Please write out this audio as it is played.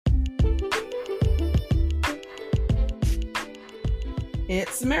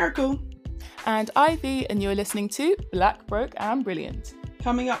It's a miracle. And Ivy, and you're listening to Black, Broke and Brilliant.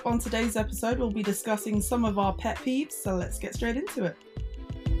 Coming up on today's episode, we'll be discussing some of our pet peeves, so let's get straight into it.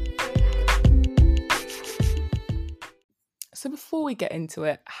 So before we get into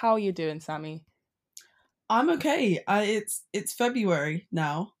it, how are you doing, Sammy? I'm okay. It's February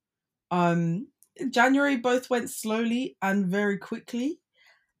now. January both went slowly and very quickly,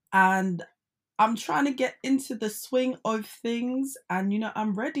 and I'm trying to get into the swing of things, and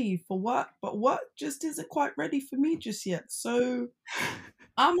I'm ready for work, but work just isn't quite ready for me just yet. So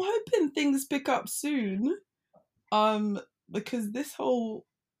I'm hoping things pick up soon. Because this whole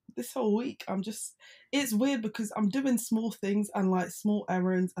week it's weird because I'm doing small things and like small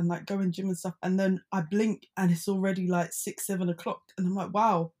errands and like going gym and stuff, and then I blink and it's already like 6-7 o'clock, and I'm like,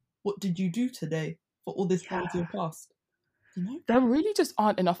 wow, what did you do today for all this time to have passed? There really just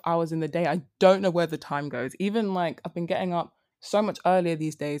aren't enough hours in the day. I don't know where the time goes. Even like I've been getting up so much earlier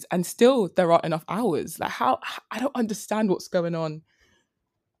these days and still there aren't enough hours. Like how I don't understand what's going on.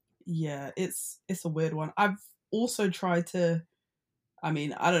 Yeah, it's a weird one. I've also tried to, I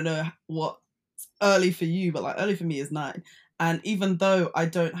don't know what's early for you, but like early for me is 9. And even though I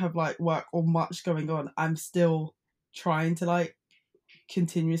don't have like work or much going on, I'm still trying to like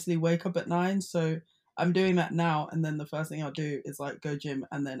continuously wake up at 9. So I'm doing that now, and then the first thing I'll do is like go gym,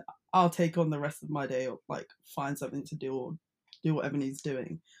 and then I'll take on the rest of my day or like find something to do or do whatever needs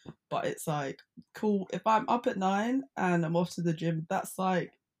doing. But it's like cool if I'm up at 9 and I'm off to the gym. That's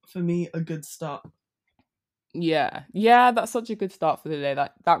like for me a good start. Yeah, that's such a good start for the day.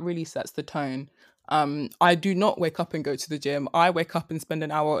 That really sets the tone. I do not wake up and go to the gym. I wake up and spend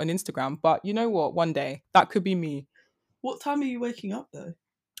an hour on Instagram. But you know what? One day that could be me. What time are you waking up though?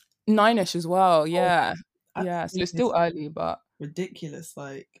 9ish as well. Yeah, Oh, yeah. So it's still early, but ridiculous.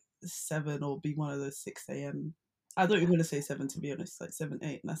 Like 7 or be one of those 6 a.m. I thought you were going to say 7, to be honest, like 7,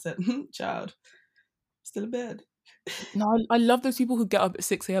 8, and I said, child, still in bed. no, I love those people who get up at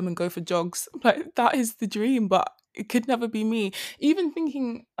 6 a.m. and go for jogs. Like that is the dream, but it could never be me. Even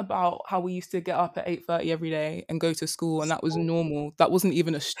thinking about how we used to get up at 8:30 every day and go to school, and that was normal. That wasn't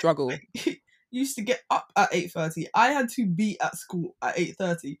even a struggle. Used to get up at 8:30. I had to be at school at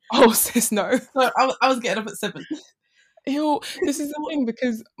 8:30. Oh, sis, no. So I was getting up at 7. Ew, this is the thing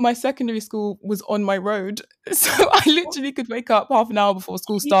because my secondary school was on my road. So I literally could wake up half an hour before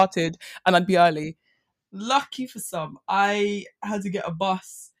school started and I'd be early. Lucky for some, I had to get a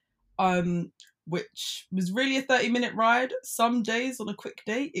bus, which was really a 30-minute ride. Some days on a quick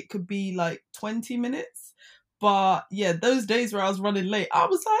day, it could be like 20 minutes. But yeah, those days where I was running late, I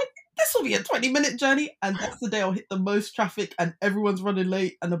was like, this will be a 20-minute journey. And that's the day I'll hit the most traffic and everyone's running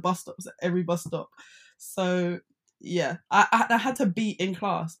late and the bus stops at every bus stop. So yeah, I had to be in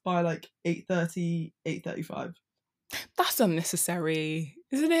class by like 8:30, 8:35. That's unnecessary,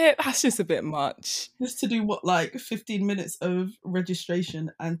 isn't it? That's just a bit much. Just to do what, like 15 minutes of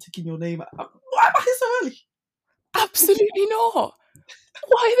registration and ticking your name. Why am I so early? Absolutely not.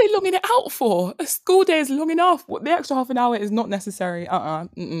 Why are they longing it out for? A school day is long enough. What, the extra half an hour is not necessary.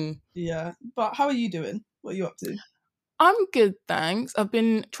 Yeah, but how are you doing? What are you up to? I'm good, thanks. I've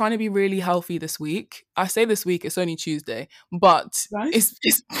been trying to be really healthy this week. I say this week, it's only Tuesday, but Nice.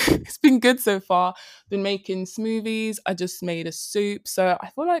 it's been good so far. Been making smoothies. I just made a soup, so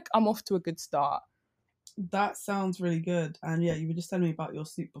I feel like I'm off to a good start. That sounds really good. And yeah, you were just telling me about your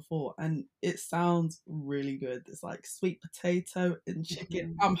soup before, and it sounds really good. It's like sweet potato and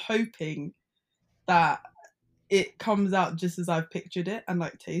chicken. I'm hoping that it comes out just as I've pictured it and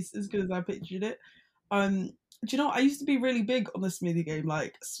like tastes as good as I pictured it. Do you know, I used to be really big on the smoothie game.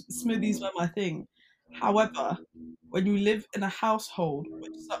 Like smoothies were my thing. However, when you live in a household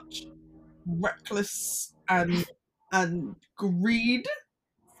with such reckless and greed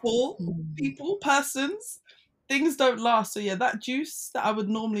for persons, things don't last. So yeah, that juice that I would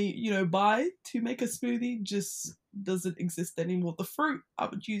normally, buy to make a smoothie just doesn't exist anymore. The fruit I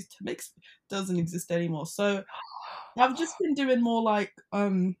would use to make doesn't exist anymore. So I've just been doing more like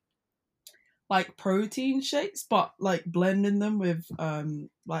protein shakes, but like blending them with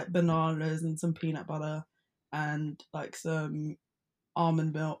like bananas and some peanut butter and like some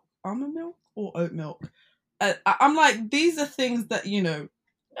almond milk or oat milk. I'm like, these are things that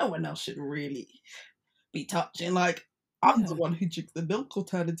no one else should really be touching. Like, I'm the one who drinks the milk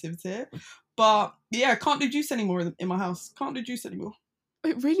alternatives here, but yeah, can't do juice anymore in my house. Can't do juice anymore.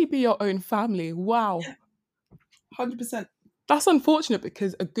 It really be your own family. Wow. Yeah, 100%. That's unfortunate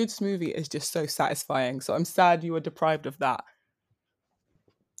because a good smoothie is just so satisfying. So I'm sad you were deprived of that.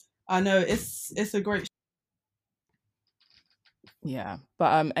 I know, it's a great Yeah,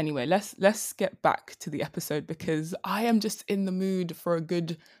 but anyway, let's get back to the episode because I am just in the mood for a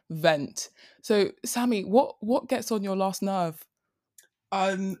good vent. So, Sammy, what gets on your last nerve?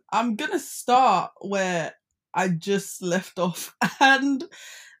 I'm gonna start where I just left off, and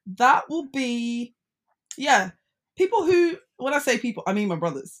that will be, yeah, people who, when I say people, I mean my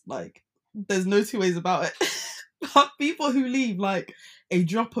brothers. Like, there's no two ways about it. But people who leave like a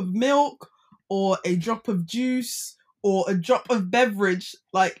drop of milk or a drop of juice or a drop of beverage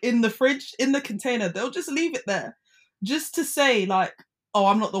like in the fridge, in the container, they'll just leave it there just to say like, oh,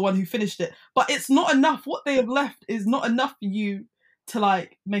 I'm not the one who finished it. But it's not enough. What they have left is not enough for you to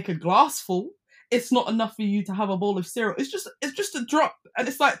like make a glass full. It's not enough for you to have a bowl of cereal. It's just a drop, and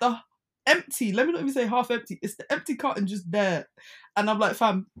it's like the empty. Let me not even say half empty. It's the empty carton just there, and I'm like,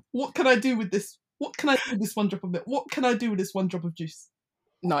 fam, what can I do with this? What can I do with this one drop of milk? What can I do with this one drop of juice?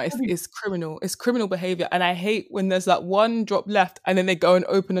 No, it's criminal. It's criminal behavior. And I hate when there's that one drop left and then they go and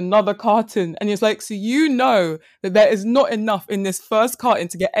open another carton. And it's like, so you know that there is not enough in this first carton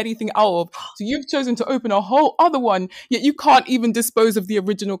to get anything out of. So you've chosen to open a whole other one, yet you can't even dispose of the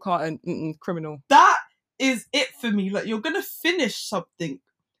original carton. Criminal. That is it for me. Like, you're gonna finish something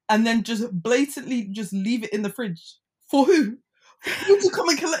and then just blatantly just leave it in the fridge. For who? Who to come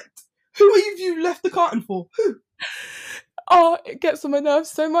and collect? Who have you left the carton for? Who? Oh, it gets on my nerves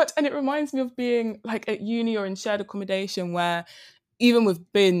so much. And it reminds me of being like at uni or in shared accommodation where even with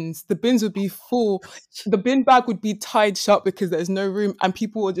bins, the bins would be full. The bin bag would be tied shut because there's no room and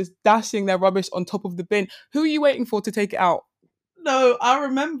people were just dashing their rubbish on top of the bin. Who are you waiting for to take it out? No, I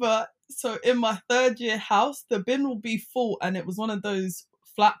remember. So in my third year house, the bin will be full, and it was one of those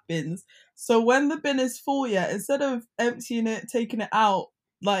flat bins. So when the bin is full, yeah, instead of emptying it, taking it out,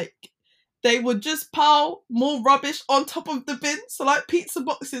 like they would just pile more rubbish on top of the bin. So like pizza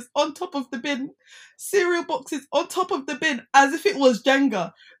boxes on top of the bin, cereal boxes on top of the bin, as if it was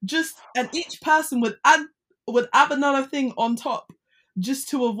Jenga. Just, and each person would add another thing on top just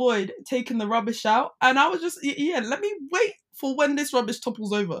to avoid taking the rubbish out. And I was just, yeah, let me wait for when this rubbish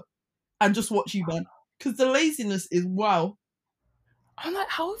topples over and just watch you burn. Because the laziness is wow. I'm like,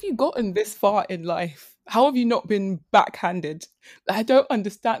 how have you gotten this far in life? How have you not been backhanded? I don't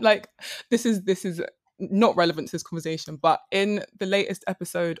understand. Like, this is not relevant to this conversation, but in the latest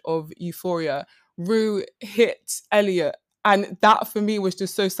episode of Euphoria, Rue hit Elliot. And that for me was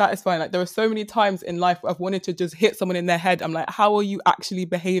just so satisfying. Like, there are so many times in life where I've wanted to just hit someone in their head. I'm like, how are you actually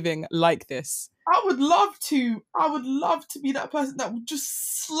behaving like this? I would love to. I would love to be that person that would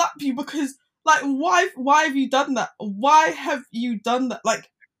just slap you because, like, why have you done that? Why have you done that? Like,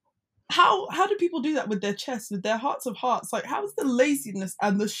 how do people do that with their chests, with their hearts of hearts? Like, how has the laziness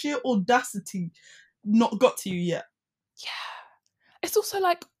and the sheer audacity not got to you yet? Yeah. It's also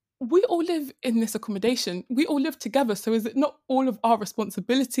like, we all live in this accommodation. We all live together. So is it not all of our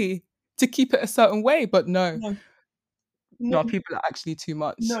responsibility to keep it a certain way? But no, No, no, no, people are actually too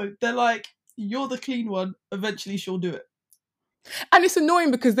much. no. They're like, you're the clean one. Eventually, she'll do it. And it's annoying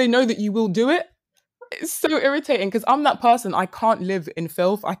because they know that you will do it. It's so irritating because I'm that person. I can't live in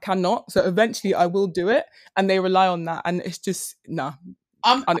filth. I cannot. So eventually I will do it. And they rely on that. And it's just, nah,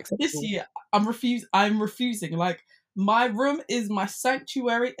 This unacceptable. year. I'm refusing. Like, my room is my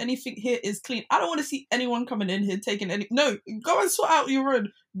sanctuary. Anything here is clean. I don't want to see anyone coming in here taking any. No, go and sort out your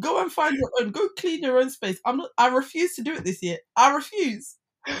own. Go and find your own. Go clean your own space. I'm not. I refuse to do it this year. I refuse.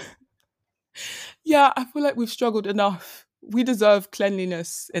 Yeah, I feel like we've struggled enough. We deserve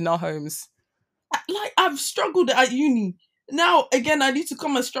cleanliness in our homes. Like, I've struggled at uni. Now again, I need to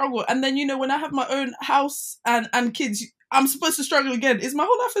come and struggle. And then, when I have my own house and kids, I'm supposed to struggle again. Is my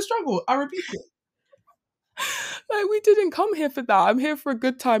whole life a struggle? I repeat it. Like, we didn't come here for that. I'm here for a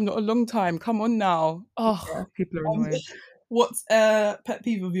good time, not a long time. Come on now. Oh, Yeah. people are annoying. What's a pet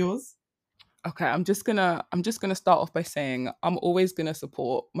peeve of yours? Okay, I'm just gonna start off by saying I'm always gonna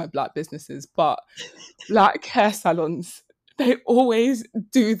support my black businesses, but black hair salons, they always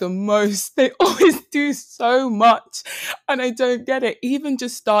do the most. They always do so much. And I don't get it. Even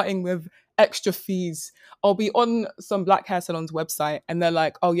just starting with extra fees. I'll be on some black hair salon's website and they're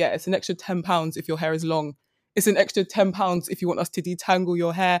like, oh yeah, it's an extra £10 if your hair is long. It's an extra £10 if you want us to detangle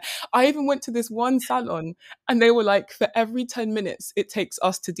your hair. I even went to this one salon and they were like, for every 10 minutes it takes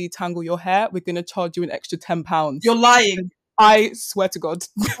us to detangle your hair, we're going to charge you an extra £10. You're lying. I swear to God.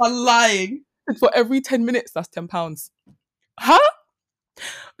 You're lying. For every 10 minutes, that's £10. Huh?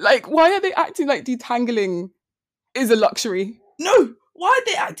 Like, why are they acting like detangling is a luxury? No. Why are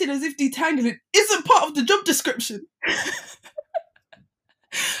they acting as if detangling isn't part of the job description?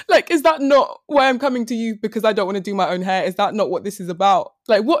 Like, is that not why I'm coming to you because I don't want to do my own hair? Is that not what this is about?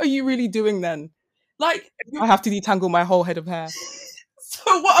 Like, what are you really doing then? Like, I have to detangle my whole head of hair.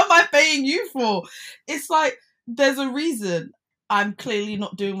 so what am I paying you for? It's like, there's a reason I'm clearly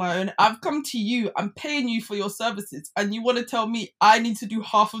not doing my own. I've come to you, I'm paying you for your services, and you want to tell me I need to do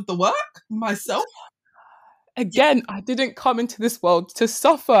half of the work myself? Again, I didn't come into this world to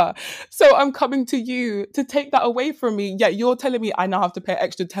suffer. So I'm coming to you to take that away from me. Yet you're telling me I now have to pay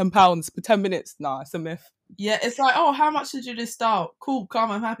extra £10 for 10 minutes. Nah, it's a myth. Yeah, it's like, oh, how much did you do this style? Cool, calm,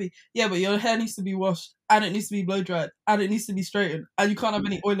 I'm happy. Yeah, but your hair needs to be washed, and it needs to be blow dried, and it needs to be straightened, and you can't have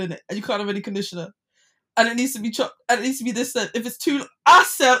any oil in it, and you can't have any conditioner, and it needs to be chopped, and it needs to be this. If it's too, I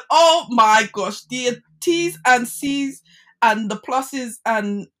said, oh my gosh, the T's and C's and the pluses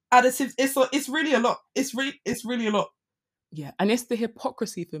and additives. It's really a lot. It's really a lot. Yeah, and it's the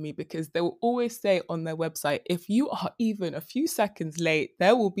hypocrisy for me because they will always say on their website, if you are even a few seconds late,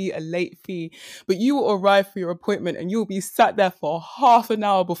 there will be a late fee. But you will arrive for your appointment and you'll be sat there for half an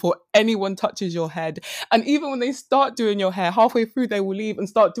hour before anyone touches your head. And even when they start doing your hair, halfway through, they will leave and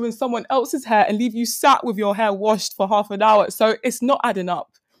start doing someone else's hair and leave you sat with your hair washed for half an hour. So it's not adding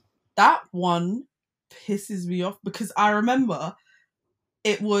up. That one pisses me off because I remember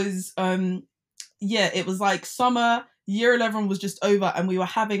it was, it was like summer. Year 11 was just over and we were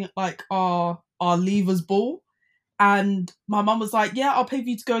having like our leavers ball, and my mum was like, yeah, I'll pay for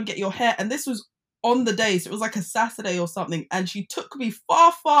you to go and get your hair. And this was on the day, so it was like a Saturday or something, and she took me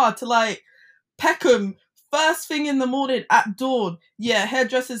far to like Peckham first thing in the morning at dawn. Yeah,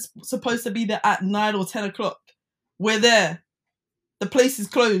 hairdresser's supposed to be there at 9 or 10 o'clock. We're there, the place is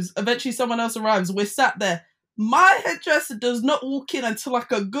closed. Eventually someone else arrives, we're sat there. My hairdresser does not walk in until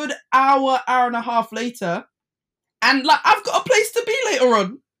like a good hour and a half later. And like, I've got a place to be later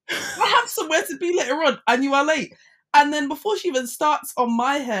on. I have somewhere to be later on, and you are late. And then before she even starts on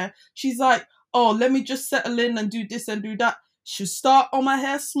my hair, she's like, oh, let me just settle in and do this and do that. She'll start on my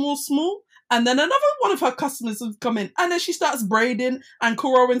hair small. And then another one of her customers will come in. And then she starts braiding and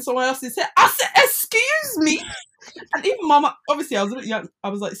corralling someone else's hair. I said, excuse me. And even mama, obviously I was a bit young. I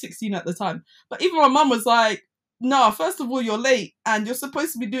was like 16 at the time. But even my mum was like, no, first of all, you're late and you're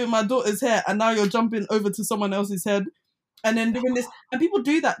supposed to be doing my daughter's hair and now you're jumping over to someone else's head and then doing this. And people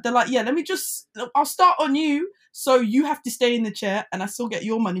do that. They're like, yeah, I'll start on you. So you have to stay in the chair and I still get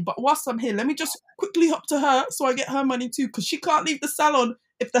your money. But whilst I'm here, let me just quickly hop to her so I get her money too, because she can't leave the salon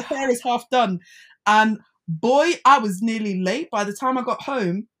if the hair is half done. And boy, I was nearly late. By the time I got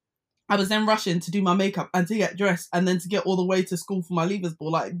home, I was then rushing to do my makeup and to get dressed and then to get all the way to school for my leavers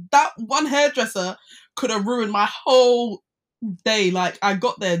ball. Like, that one hairdresser could have ruined my whole day. Like, I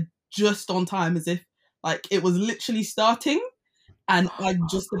got there just on time, as if like it was literally starting, and I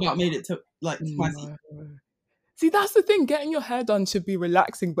just about made it to like my seat. See, that's the thing. Getting your hair done should be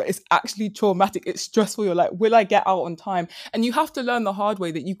relaxing, but it's actually traumatic. It's stressful. You're like, will I get out on time? And you have to learn the hard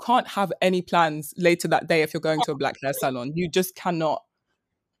way that you can't have any plans later that day if you're going to a black hair salon. You just cannot.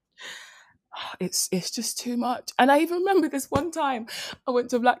 It's just too much. And I even remember this one time I went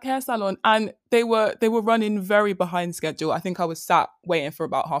to a black hair salon and they were running very behind schedule. I think I was sat waiting for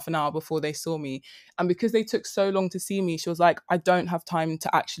about half an hour before they saw me. And because they took so long to see me, she was like, I don't have time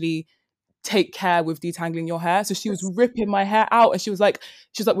to actually take care with detangling your hair. So she was ripping my hair out and she was like,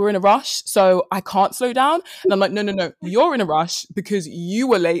 we're in a rush, so I can't slow down. And I'm like, no, you're in a rush because you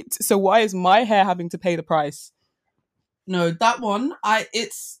were late. So why is my hair having to pay the price? No, that one,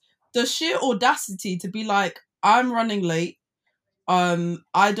 it's the sheer audacity to be like, I'm running late.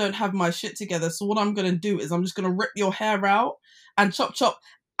 I don't have my shit together. So what I'm going to do is I'm just going to rip your hair out and chop.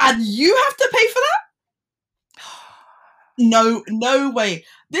 And you have to pay for that? No way.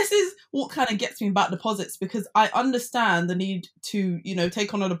 This is what kind of gets me about deposits, because I understand the need to,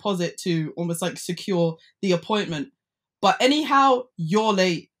 take on a deposit to almost like secure the appointment. But anyhow, you're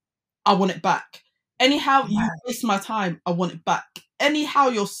late, I want it back. Anyhow, you waste my time, I want it back. Anyhow,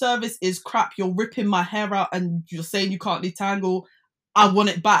 your service is crap, you're ripping my hair out and you're saying you can't detangle, I want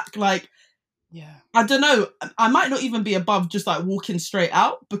it back. Like, yeah, I don't know. I might not even be above just like walking straight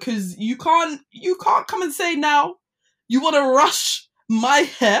out, because you can't come and say now you want to rush my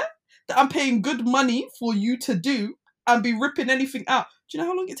hair that I'm paying good money for you to do and be ripping anything out. Do you know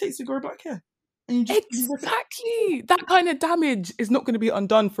how long it takes to grow back hair? Exactly. That kind of damage is not going to be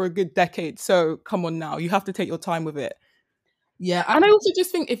undone for a good decade. So come on now, you have to take your time with it. Yeah. And I also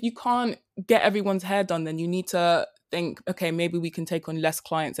just think if you can't get everyone's hair done, then you need to think, okay, maybe we can take on less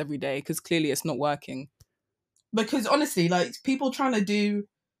clients every day, because clearly it's not working. Because honestly, like, people trying to do,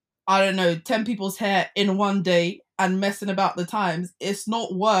 I don't know, 10 people's hair in one day and messing about the times, it's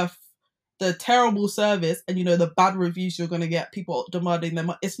not worth the terrible service and, the bad reviews you're going to get, people demanding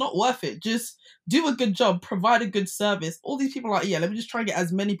them. It's not worth it. Just do a good job, provide a good service. All these people are like, yeah, let me just try and get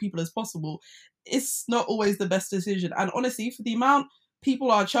as many people as possible. it's not always the best decision. And honestly, for the amount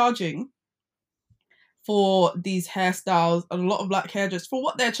people are charging for these hairstyles and a lot of black hairdressers, for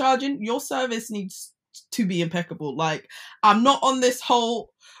what they're charging, your service needs to be impeccable. Like, I'm not on this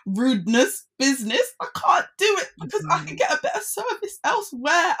whole rudeness business. I can't do it because I can get a better service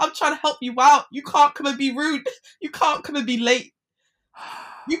elsewhere. I'm trying to help you out. You can't come and be rude. You can't come and be late.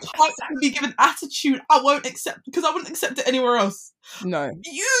 You can't be given attitude. I won't accept, because I wouldn't accept it anywhere else. No.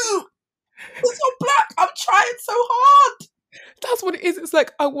 You, because you're black, I'm trying so hard. That's what it is. It's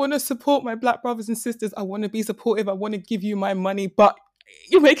like, I want to support my black brothers and sisters. I want to be supportive. I want to give you my money, but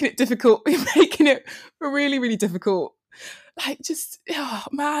you're making it difficult. You're making it really, really difficult. Like, just, oh,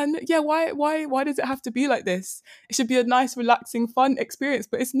 man, yeah. Why does it have to be like this? It should be a nice, relaxing, fun experience,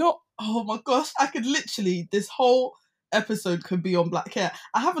 but it's not. Oh my gosh, I could literally, this whole episode could be on black hair.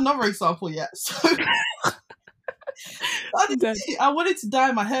 I have another example yet. So I wanted to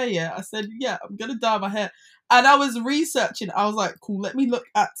dye my hair. Yeah, I said, yeah, I'm gonna dye my hair, and I was researching. I was like, cool, let me look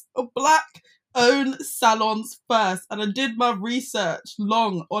at black-owned salons first, and I did my research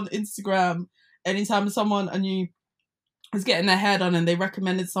long on Instagram. Anytime someone I knew was getting their hair done and they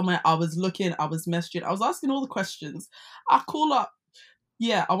recommended somewhere, I was looking, I was messaging, I was asking all the questions. I call up,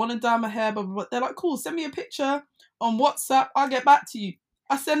 yeah, I want to dye my hair, but they're like, cool, send me a picture on WhatsApp, I'll get back to you.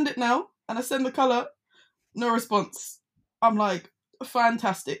 I send it now, and I send the colour, no response. I'm like,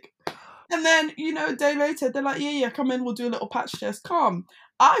 fantastic. And then, you know, a day later, they're like, yeah, come in, we'll do a little patch test. Calm.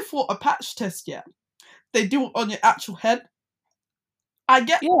 I thought a patch test, yeah, they do it on your actual head. I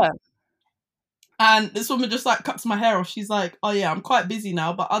get yeah. And this woman just like cuts my hair off. She's like, oh yeah, I'm quite busy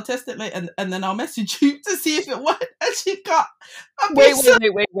now, but I'll test it later and then I'll message you to see if it worked. And she cut. Wait.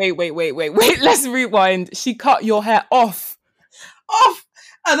 Let's rewind. She cut your hair off.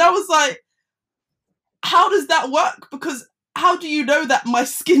 And I was like, how does that work? Because how do you know that my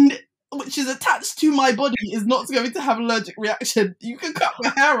skin, which is attached to my body, is not going to have an allergic reaction? You can cut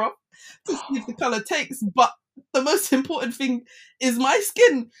my hair off to see if the colour takes, but the most important thing is my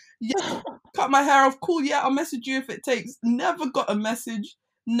skin. Yeah, cut my hair off. Cool, yeah, I'll message you if it takes. Never got a message.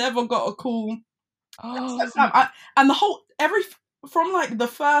 Never got a call. Oh. And the whole from like the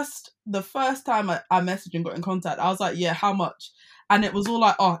first time I messaged and got in contact, I was like, yeah, how much? And it was all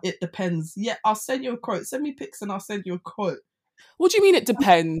like, oh, it depends. Yeah, I'll send you a quote. Send me pics and I'll send you a quote. What do you mean it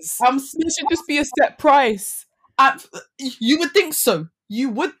depends? It should just be a set price. You would think so. You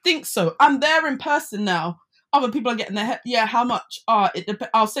would think so. I'm there in person now. Other people are getting their head. Yeah, how much?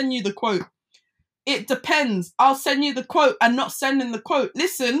 I'll send you the quote. It depends. I'll send you the quote and not sending the quote.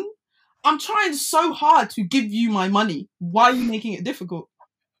 Listen, I'm trying so hard to give you my money. Why are you making it difficult?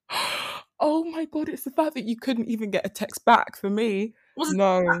 Oh my God, it's the fact that you couldn't even get a text back for me.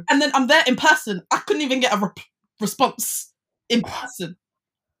 No. And then I'm there in person. I couldn't even get a response in person.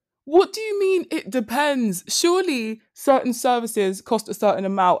 What do you mean it depends? Surely certain services cost a certain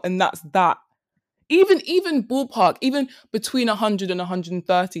amount and that's that. Even ballpark, even between 100 and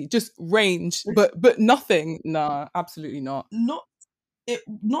 130, just range, but nothing. No, absolutely not. Not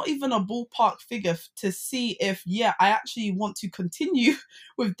even a ballpark figure to see if, yeah, I actually want to continue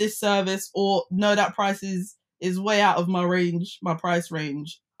with this service, or no, that price is way out of my range, my price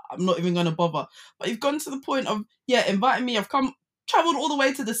range. I'm not even going to bother. But you've gone to the point of, yeah, inviting me. I've traveled all the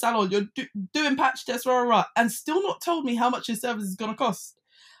way to the salon. You're doing patch tests, and still not told me how much your service is going to cost.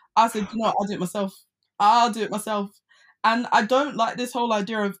 I said, you know what, I'll do it myself. And I don't like this whole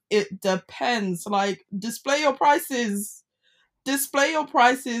idea of it depends. Like, display your prices.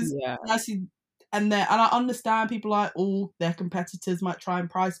 Yeah. And I understand people like, oh, their competitors might try and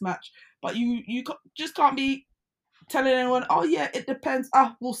price match, but you just can't be telling anyone, oh yeah, it depends.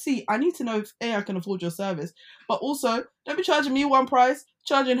 We'll see. I need to know if I can afford your service, but also don't be charging me one price,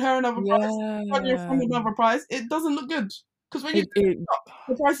 charging her another price, charging your friend another price. It doesn't look good, because when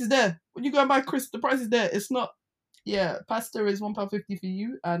the price is there. When you go and buy crisp, the price is there. It's not. Yeah, pasta is £1.50 for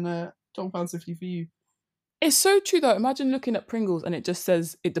you and £12.50 for you. It's so true though. Imagine looking at Pringles and it just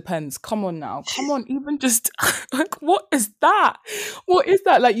says it depends. Come on now. Come on. Even just like, what is that? What is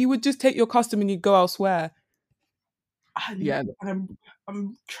that? Like, you would just take your custom and you go elsewhere. Yeah.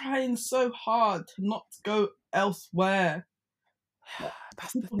 I'm trying so hard to not go elsewhere.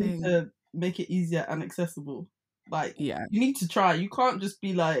 That's the thing. To make it easier and accessible. Like, yeah, you need to try. You can't just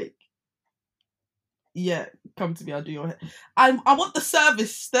be like, yeah, come to me, I'll do your hair. I want the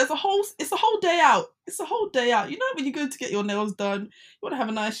service. It's a whole day out. It's a whole day out. You know, when you go to get your nails done, you want to have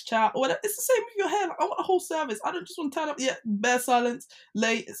a nice chat or whatever. It's the same with your hair. Like, I want a whole service. I don't just want to turn up, yeah, bare silence,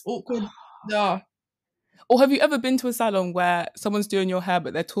 late, it's awkward. Yeah. Or have you ever been to a salon where someone's doing your hair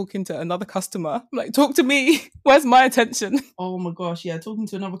but they're talking to another customer? Like, talk to me. Where's my attention? Oh my gosh, yeah, talking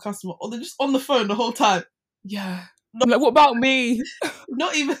to another customer, or they're just on the phone the whole time. Yeah. Not, I'm like, what about me?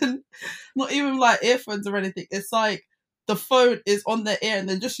 not even, not even like earphones or anything. It's like the phone is on their ear and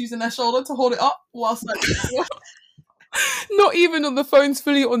they're just using their shoulder to hold it up whilst like. Not even on the phone's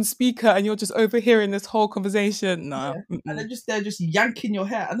fully on speaker and you're just overhearing this whole conversation. Nah. Yeah. And they're just yanking your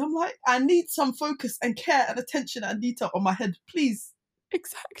hair. And I'm like, I need some focus and care and attention and detail on my head, please.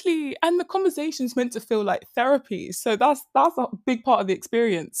 Exactly. And the conversation's meant to feel like therapy. So that's a big part of the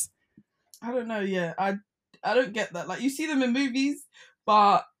experience. I don't know, yeah. I don't get that. Like, you see them in movies,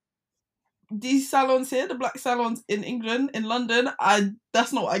 but these salons here, the black salons in England, in London,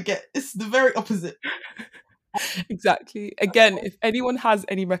 that's not what I get. It's the very opposite. Exactly. Again, if anyone has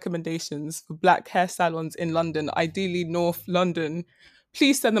any recommendations for black hair salons in London, ideally North London,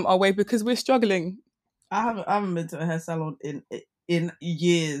 please send them our way because we're struggling. I haven't been to a hair salon in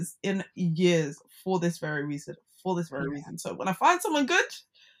years, for this very reason. So when I find someone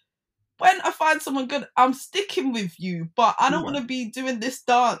good, I'm sticking with you. But I don't want to be doing this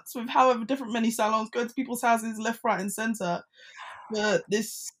dance with however different many salons, going to people's houses left, right, and center for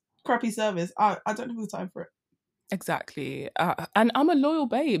this crappy service. I don't have the time for it. Exactly. And I'm a loyal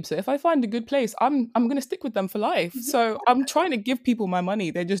babe. So if I find a good place, I'm going to stick with them for life. So I'm trying to give people my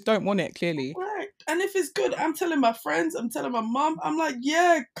money. They just don't want it, clearly. Right. And if it's good, I'm telling my friends, I'm telling my mum, I'm like,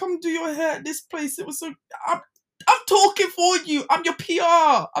 yeah, come do your hair at this place. It was so... I'm talking for you. I'm your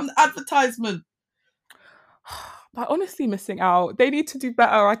PR. I'm the advertisement. But honestly, missing out. They need to do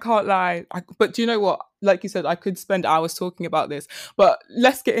better. I can't lie. But do you know what? Like you said, I could spend hours talking about this. But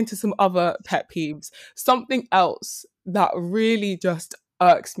let's get into some other pet peeves. Something else that really just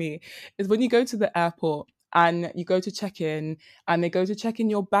irks me is when you go to the airport and you go to check in and they go to check in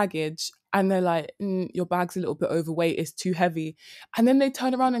your baggage and they're like, your bag's a little bit overweight. It's too heavy. And then they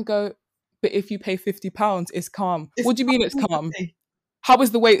turn around and go, but if you pay £50, it's calm. What do you mean it's calm? How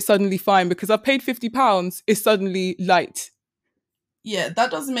is the weight suddenly fine? Because I've paid £50, it's suddenly light. Yeah, that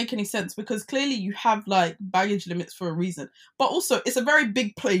doesn't make any sense because clearly you have like baggage limits for a reason. But also, it's a very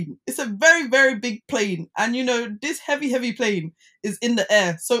big plane. It's a very, very big plane. And you know, this heavy plane is in the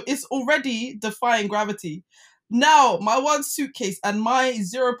air. So it's already defying gravity. Now, my one suitcase and my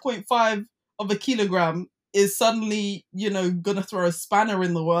 0.5 of a kilogram is suddenly, you know, gonna throw a spanner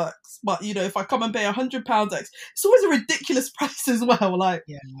in the works. But you know, if I come and pay £100 extra, it's always a ridiculous price as well. Like,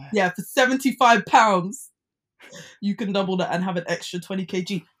 yeah, for £75, you can double that and have an extra 20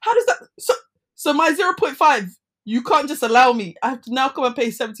 kg. How does that? So my 0.5, you can't just allow me. I have to now come and pay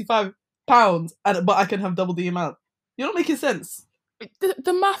 £75, but I can have double the amount. You're not making sense.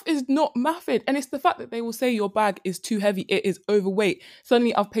 The math is not mathing, and it's the fact that they will say your bag is too heavy, it is overweight.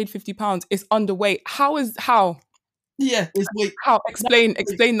 Suddenly, I've paid £50, it's underweight. How? Yeah, it's weight. How? Explain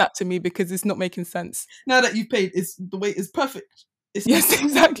that to me because it's not making sense. Now that you've paid, the weight is perfect. Yes,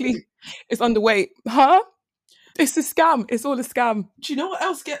 exactly. It's underweight, huh? It's a scam. It's all a scam. Do you know what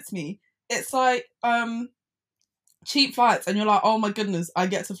else gets me? It's like cheap flights, and you're like, oh my goodness, I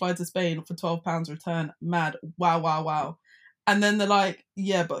get to fly to Spain for £12 return. Mad. Wow. And then they're like,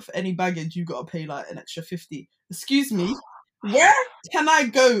 yeah, but for any baggage, you got to pay like an extra 50. Excuse me, where can I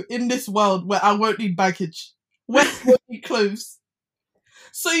go in this world where I won't need baggage? Where won't need clothes?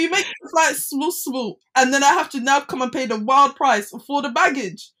 So you make the flight small, and then I have to now come and pay the wild price for the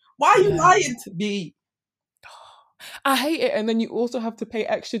baggage. Why are you lying to me? I hate it. And then you also have to pay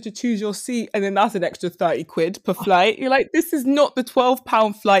extra to choose your seat. And then that's an extra 30 quid per flight. You're like, this is not the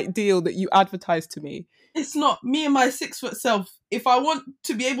 £12 flight deal that you advertised to me. It's not. Me and my 6-foot self, if I want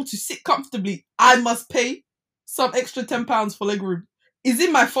to be able to sit comfortably, I must pay some extra £10 for legroom. Is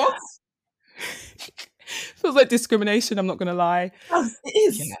it my fault? Feels like discrimination, I'm not going to lie. It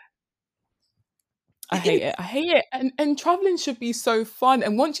is. Yeah. I hate it. And traveling should be so fun.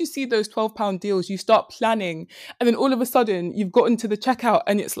 And once you see those £12 deals, you start planning. And then all of a sudden, you've gotten to the checkout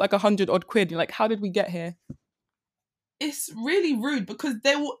and it's like 100 odd quid. You're like, how did we get here? It's really rude because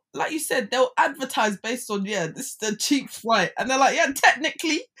they will, like you said, they'll advertise based on, this is the cheap flight. And they're like,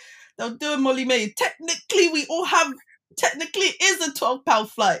 technically, they'll do a Molly May. Technically, it is a £12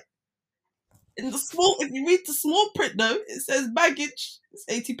 flight. If you read the small print though, it says baggage, it's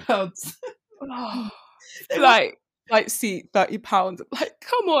 £80. Like seat, £30. Like,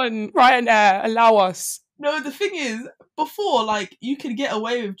 come on, Ryanair, allow us. No, the thing is, before, like, you could get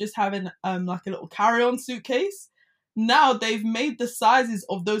away with just having like a little carry-on suitcase. Now they've made the sizes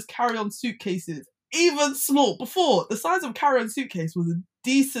of those carry-on suitcases even small. Before, the size of carry-on suitcase was a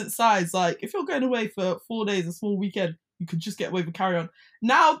decent size. Like, if you're going away for 4 days, a small weekend, you could just get away with carry-on.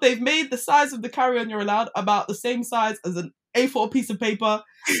 Now they've made the size of the carry-on you're allowed about the same size as an A4 piece of paper.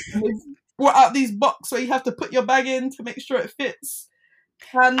 And they've brought out these boxes where you have to put your bag in to make sure it fits.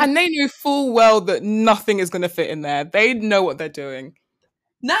 And they know full well that nothing is going to fit in there. They know what they're doing.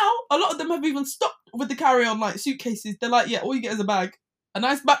 Now, a lot of them have even stopped with the carry-on like suitcases. They're like, yeah, all you get is a bag. A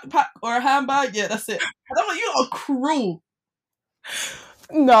nice backpack or a handbag, yeah, that's it. And I'm like, you are cruel.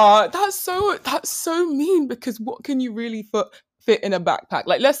 Nah, that's so mean, because what can you really fit in a backpack?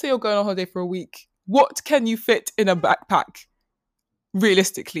 Like, let's say you're going on holiday for a week. What can you fit in a backpack?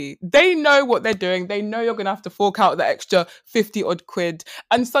 Realistically, they know what they're doing. They know you're going to have to fork out the extra 50 odd quid,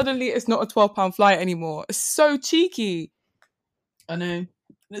 and suddenly it's not a £12 flight anymore. It's so cheeky. I know.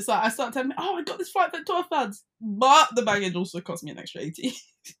 And it's like, I start telling me, oh, I got this flight for £12, but the baggage also cost me an extra 80. In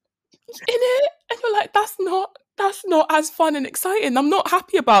it, and you're like, that's not as fun and exciting. I'm not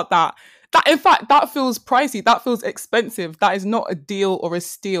happy about that. That, in fact, that feels pricey. That feels expensive. That is not a deal or a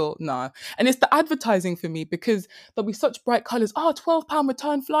steal. No. And it's the advertising for me, because there'll be such bright colours. Oh, £12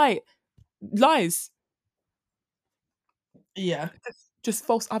 return flight. Lies. Yeah. Just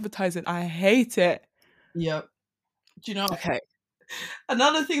false advertising. I hate it. Yep. Do you know? Okay.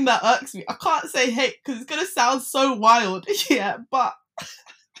 Another thing that irks me, I can't say hate because it's going to sound so wild. Yeah, but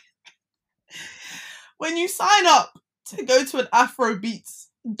when you sign up to go to an Afrobeats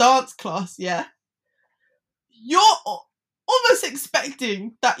dance class, yeah, you're almost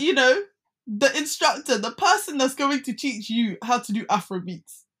expecting that, you know, the instructor, the person that's going to teach you how to do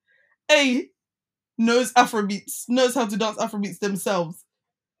Afrobeats, A, knows Afrobeats, knows how to dance Afrobeats themselves,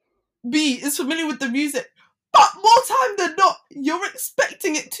 B, is familiar with the music, but more time than not, you're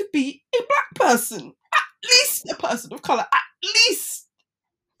expecting it to be a black person, at least a person of colour, at least,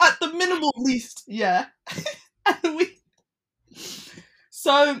 at the minimal least, yeah.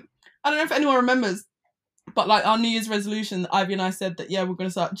 So, I don't know if anyone remembers, but like our New Year's resolution, Ivy and I said that, yeah, we're going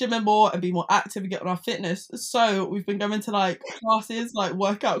to start gymming more and be more active and get on our fitness. So we've been going to like classes, like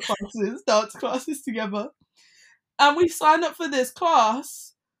workout classes, dance classes together. And we signed up for this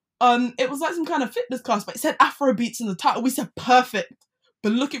class. It was like some kind of fitness class, but it said Afrobeats in the title. We said, perfect.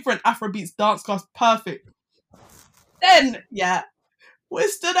 Been looking for an Afrobeats dance class, perfect. Then, yeah, we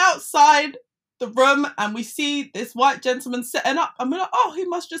stood outside the room and we see this white gentleman setting up, and we're like, oh, he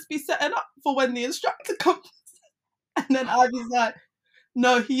must just be setting up for when the instructor comes. And then Ivy's like,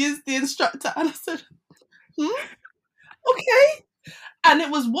 no, he is the instructor. And I said, okay. And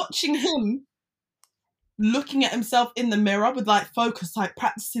it was watching him looking at himself in the mirror with like focus, like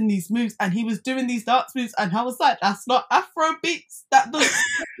practicing these moves, and he was doing these dance moves, and I was like, that's not Afrobeats, that doesn't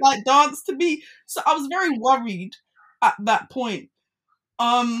like dance to me. So I was very worried at that point.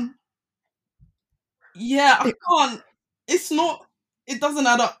 Yeah, I can't. It doesn't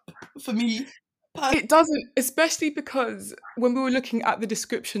add up for me. It doesn't, especially because when we were looking at the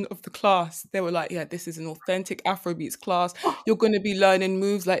description of the class, they were like, yeah, this is an authentic Afrobeats class. You're going to be learning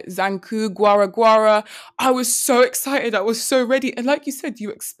moves like Zanku, Guara Guara. I was so excited. I was so ready. And like you said,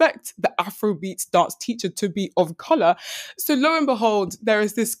 you expect the Afrobeats dance teacher to be of color. So lo and behold, there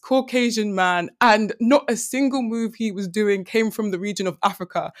is this Caucasian man, and not a single move he was doing came from the region of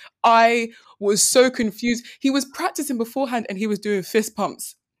Africa. I was so confused. He was practicing beforehand and he was doing fist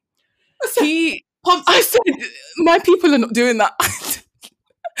pumps. I said, my people are not doing that.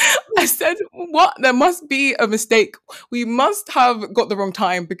 I said, what? There must be a mistake. We must have got the wrong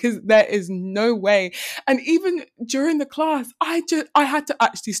time, because there is no way. And even during the class, I had to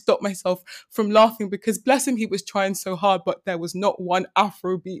actually stop myself from laughing, because bless him, he was trying so hard, but there was not one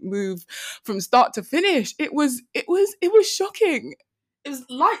Afrobeat move from start to finish. It was shocking. It was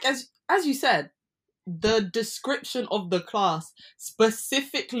like, as you said, the description of the class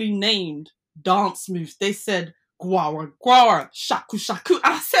specifically named dance moves. They said Guara Guara, Shaku Shaku. And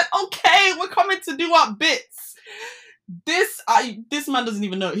I said, okay, we're coming to do our bits. This man doesn't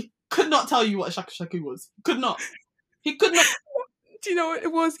even know. He could not tell you what Shaku Shaku was. He could not. Do you know what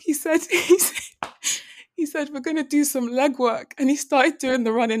it was? He said, we're going to do some leg work. And he started doing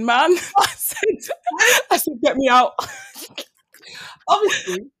the running man. I said, get me out.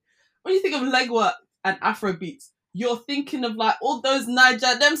 Obviously, when you think of leg work and Afrobeats, you're thinking of like all those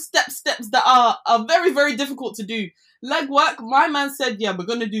them steps that are very, very difficult to do. Leg work, my man said, yeah, we're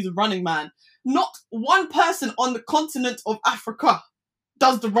going to do the running man. Not one person on the continent of Africa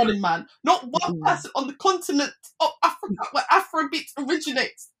does the running man. Not one person on the continent of Africa, where Afrobeats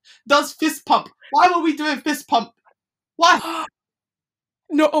originates, does fist pump. Why were we doing fist pump? Why?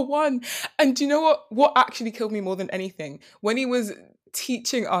 Not a one. And do you know what actually killed me more than anything? When he was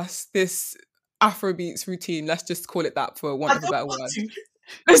teaching us this Afrobeats routine, let's just call it that for want of a better word.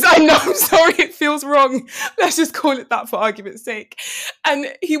 I know, I'm sorry, it feels wrong. Let's just call it that for argument's sake. And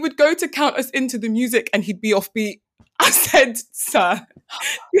he would go to count us into the music and he'd be offbeat. I said, sir,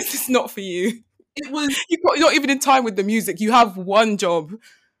 this is not for you. It was... You're not even in time with the music. You have one job.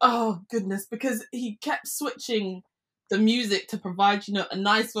 Oh, goodness, because he kept switching the music to provide, you know, a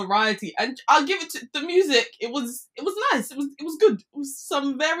nice variety. And I'll give it to the music. It was nice. It was good. It was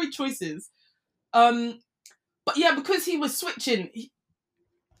some varied choices. But yeah, because he was switching,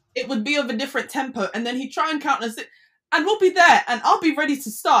 it would be of a different tempo, and then he'd try and count us, and we'll be there, and I'll be ready to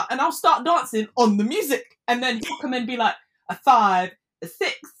start, and I'll start dancing on the music, and then he'll come and be like, a 5, a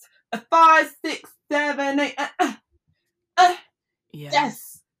 6, a 5, 6, 7, 8,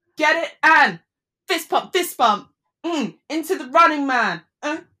 yes, get it, and fist bump, into the Running Man,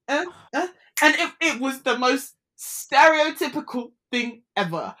 and it was the most stereotypical thing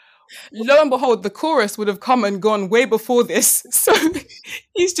ever. Lo and behold, the chorus would have come and gone way before this. So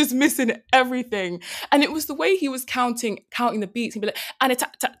he's just missing everything. And it was the way he was counting the beats. He'd be like, and a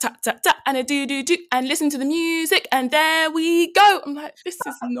tap, tap, tap, tap, tap, and a do, do, do, and listen to the music, and there we go. I'm like, this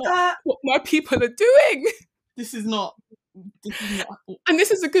is not what my people are doing. This is not. And this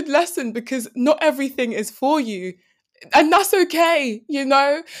is a good lesson, because not everything is for you. And that's okay, you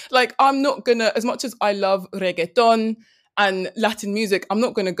know? Like, I'm not gonna, as much as I love reggaeton and Latin music, I'm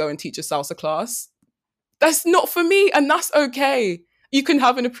not going to go and teach a salsa class. That's not for me, and that's okay. You can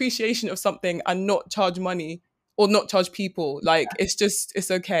have an appreciation of something and not charge money or not charge people. Like, it's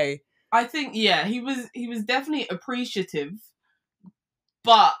okay. I think, yeah, he was definitely appreciative,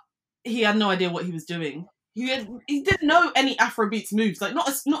 but he had no idea what he was doing. He didn't know any Afrobeats moves, like not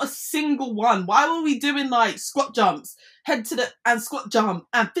a single one. Why were we doing like squat jumps, head to the and squat jump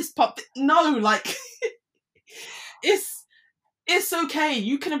and fist pump? No, like it's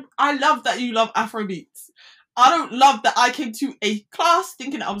okay. I love that you love Afrobeats. I don't love that I came to a class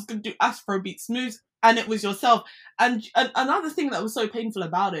thinking I was going to do Afrobeats moves and it was yourself. And another thing that was so painful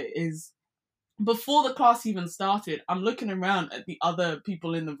about it is, before the class even started, I'm looking around at the other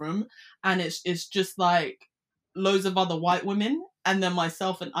people in the room, and it's just like loads of other white women and then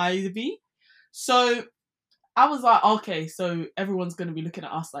myself and Ivy. So I was like, okay, so everyone's going to be looking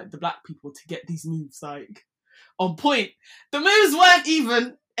at us like the black people to get these moves like on point. The moves weren't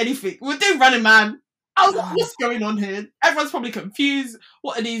even anything. We're doing Running Man. I was like, what's going on here? Everyone's probably confused.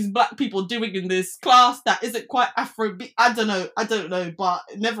 What are these black people doing in this class that isn't quite Afrobeat? I don't know, but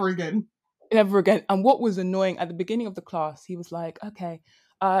never again. Never again. And what was annoying, at the beginning of the class, he was like, okay,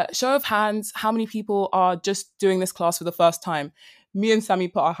 show of hands, how many people are just doing this class for the first time? Me and Sammy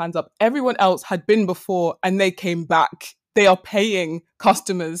put our hands up. Everyone else had been before and they came back. They are paying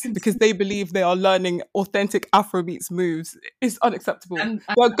customers because they believe they are learning authentic Afrobeats moves. It's unacceptable. And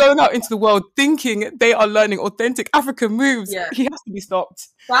they're going out into the world thinking they are learning authentic African moves. Yeah. He has to be stopped.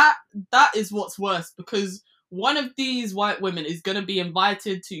 That is what's worse, because one of these white women is going to be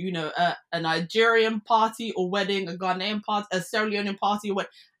invited to, you know, a Nigerian party or wedding, a Ghanaian party, a Sierra Leonean party or what.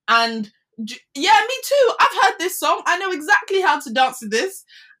 And yeah, me too. I've heard this song. I know exactly how to dance to this.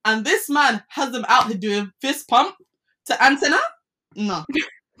 And this man has them out here doing fist pump to Antenna? No.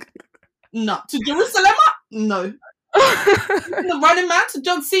 No. To Jerusalem? No. The Running Man to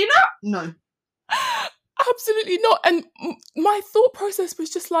John Cena? No. Absolutely not. And my thought process was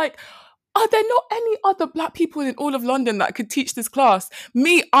just like, are there not any other black people in all of London that could teach this class?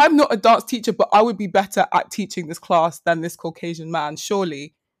 Me, I'm not a dance teacher, but I would be better at teaching this class than this Caucasian man,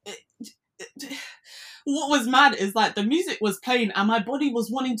 surely. What was mad is like the music was playing and my body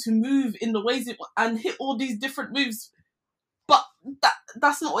was wanting to move in the ways and hit all these different moves, but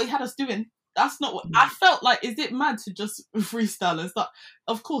that's not what he had us doing. That's not what I felt like. Is it mad to just freestyle and stuff?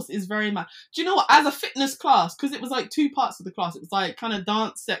 Of course, it's very mad. Do you know what? As a fitness class, because it was like 2 parts of the class. It was like kind of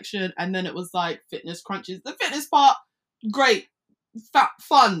dance section, and then it was like fitness crunches. The fitness part, great,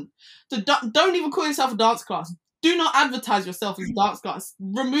 fun. Don't even call yourself a dance class. Do not advertise yourself as dance class.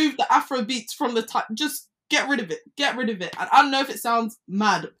 Remove the Afro beats from the type. Just get rid of it. Get rid of it. And I don't know if it sounds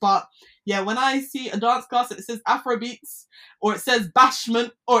mad, but yeah, when I see a dance class and it says Afro beats, or it says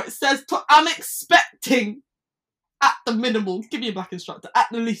bashment, or it says, I'm expecting at the minimal, give me a black instructor, at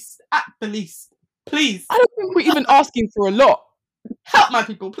the least, please. I don't think we're even asking for a lot. Help my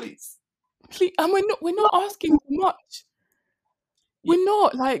people, please. Please, and we're not asking for much. We're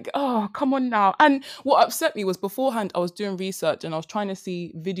not like, oh, come on now. And what upset me was beforehand, I was doing research and I was trying to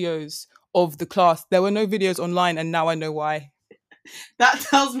see videos of the class. There were no videos online, and now I know why. That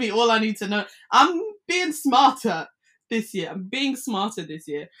tells me all I need to know. I'm being smarter this year.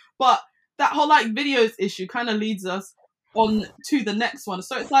 But that whole like videos issue kind of leads us on to the next one.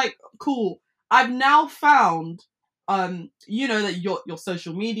 So it's like, cool. I've now found you know, that your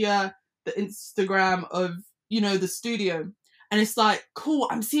social media, the Instagram of, you know, the studio. And it's like, cool,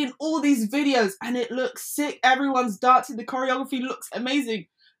 I'm seeing all these videos and it looks sick. Everyone's dancing. The choreography looks amazing.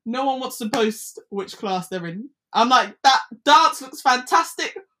 No one wants to post which class they're in. I'm like, that dance looks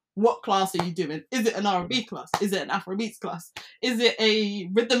fantastic. What class are you doing? Is it an R&B class? Is it an Afrobeats class? Is it a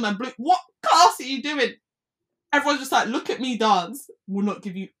rhythm and blues? What class are you doing? Everyone's just like, look at me dance. Will not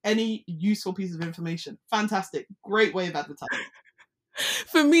give you any useful piece of information. Fantastic. Great way of advertising.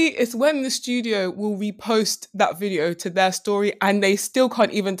 For me, it's when the studio will repost that video to their story and they still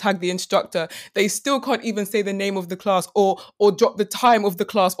can't even tag the instructor. They still can't even say the name of the class or drop the time of the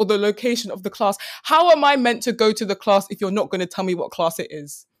class or the location of the class. How am I meant to go to the class if you're not going to tell me what class it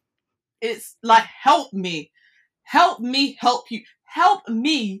is? It's like, help me. Help me help you. Help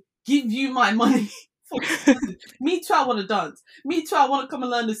me give you my money. Me too, I want to dance. Me too, I want to come and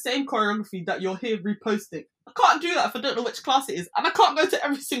learn the same choreography that you're here reposting. I can't do that if I don't know which class it is. And I can't go to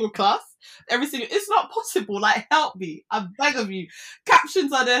every single class. It's not possible. Like, help me. I beg of you.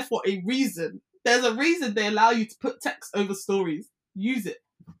 Captions are there for a reason. There's a reason they allow you to put text over stories. Use it.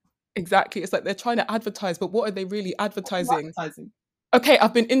 Exactly. It's like they're trying to advertise, but what are they really advertising? Okay,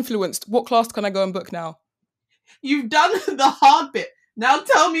 I've been influenced. What class can I go and book now? You've done the hard bit. Now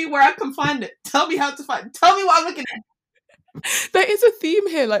tell me where I can find it. Tell me how to find it. Tell me what I'm looking at. There is a theme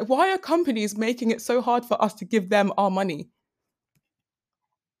here. Like, why are companies making it so hard for us to give them our money?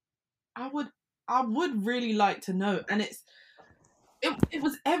 I would really like to know. And it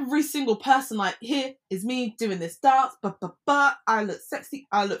was every single person, like, here is me doing this dance, but I look sexy,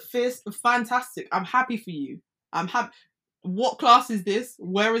 I look fierce, fantastic. I'm happy for you. I'm happy. What class is this?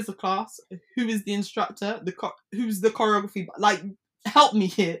 Where is the class? Who is the instructor? Who's the choreography? Like, help me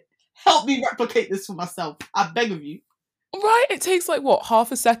here. Help me replicate this for myself. I beg of you. Right? It takes like, what,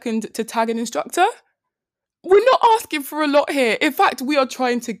 half a second to tag an instructor? We're not asking for a lot here. In fact, we are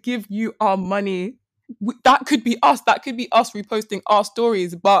trying to give you our money. That could be us. That could be us reposting our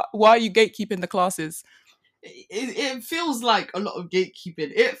stories. But why are you gatekeeping the classes? It feels like a lot of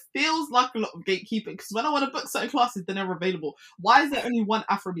gatekeeping. It feels like a lot of gatekeeping because when I want to book certain classes, they're never available. Why is there only one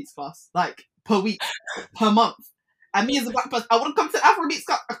Afrobeats class, like, per week, per month? And me as a black person, I want to come to Afrobeats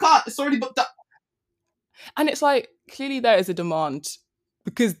class. I can't. It's already booked up. And it's like, clearly there is a demand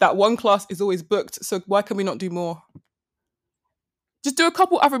because that one class is always booked. So why can we not do more? Just do a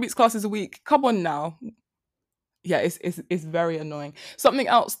couple Afrobeats classes a week. Come on now. Yeah, it's very annoying. Something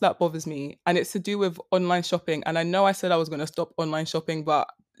else that bothers me, and it's to do with online shopping. And I know I said I was going to stop online shopping, but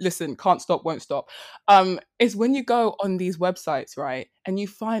listen, can't stop, won't stop. Is when you go on these websites, right, and you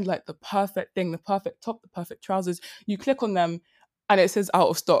find like the perfect thing, the perfect top, the perfect trousers. You click on them, and it says out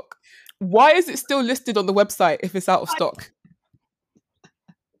of stock. Why is it still listed on the website if it's out of stock?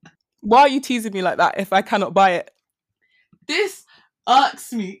 Why are you teasing me like that if I cannot buy it? This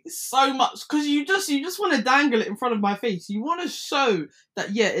irks me so much because you just want to dangle it in front of my face. You want to show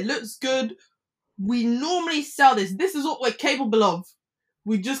that, yeah, it looks good. We normally sell this. This is what we're capable of.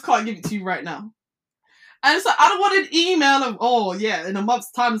 We just can't give it to you right now. And it's like, I don't want an email of, oh yeah, in a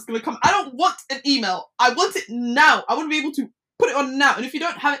month's time it's going to come. I don't want an email. I want it now. I want to be able to put it on now. And if you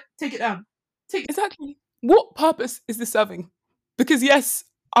don't have it, take it down. Exactly. What purpose is this serving? Because yes,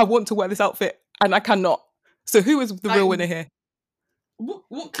 I want to wear this outfit and I cannot. So who is the real winner here?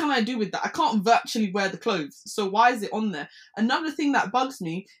 What can I do with that? I can't virtually wear the clothes. So why is it on there? Another thing that bugs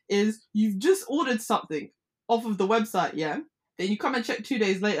me is you've just ordered something off of the website, yeah? Then you come and check 2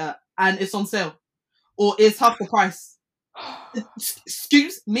 days later and it's on sale. Or it's half the price.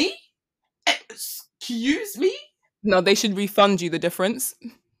 Excuse me? Excuse me? No, they should refund you the difference.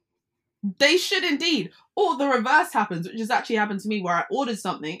 They should indeed. Or the reverse happens, which has actually happened to me where I ordered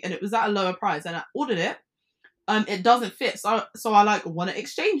something and it was at a lower price and I ordered it. It doesn't fit. So I like want to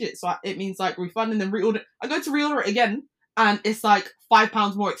exchange it. So it means like refunding and reorder. I go to reorder it again and it's like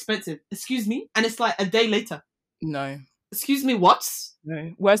 £5 more expensive. Excuse me? And it's like a day later. No. Excuse me, what?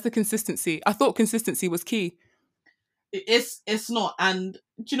 No. Where's the consistency? I thought consistency was key. It's not. And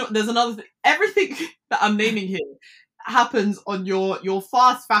do you know, there's another thing. Everything that I'm naming here happens on your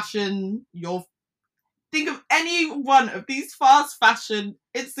fast fashion, think of any one of these fast fashion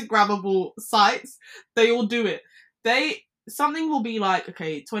Instagrammable sites, they all do it. Something will be like,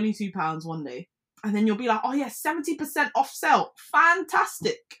 okay, £22 one day. And then you'll be like, oh yeah, 70% off sale.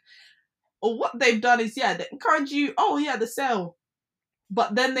 Fantastic. Or what they've done is, yeah, they encourage you, oh yeah, the sale.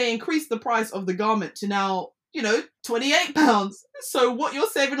 But then they increase the price of the garment to now, £28. So what you're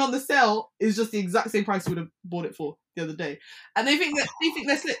saving on the sale is just the exact same price you would have bought it for the other day. And they think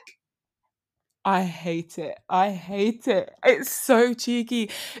they're slick. I hate it. I hate it. It's so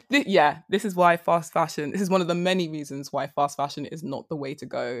cheeky. This is why fast fashion, this is one of the many reasons why fast fashion is not the way to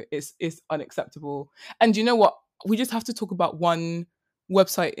go. It's unacceptable. And you know what? We just have to talk about one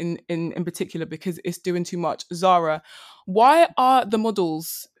website in particular because it's doing too much. Zara. Why are the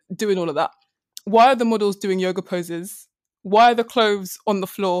models doing all of that? Why are the models doing yoga poses? Why are the clothes on the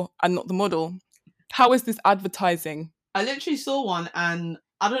floor and not the model? How is this advertising? I literally saw one, and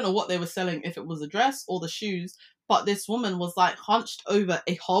I don't know what they were selling, if it was a dress or the shoes, but this woman was like hunched over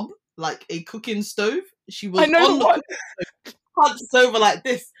a hob, like a cooking stove. She was I know on the the one. hunched over like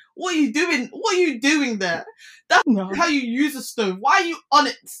this. What are you doing? What are you doing there? That's No. how you use a stove. Why are you on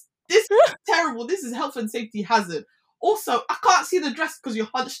it? This is terrible. This is health and safety hazard. Also, I can't see the dress because you're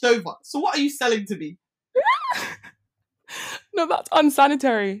hunched over. So what are you selling to me? No, that's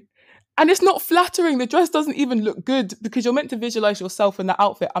unsanitary. And it's not flattering. The dress doesn't even look good because you're meant to visualize yourself in the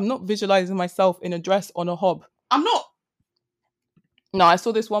outfit. I'm not visualizing myself in a dress on a hob. I'm not. No, I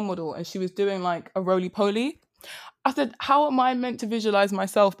saw this one model and she was doing like a roly-poly. I said, how am I meant to visualize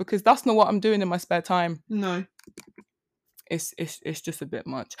myself? Because that's not what I'm doing in my spare time. No. It's just a bit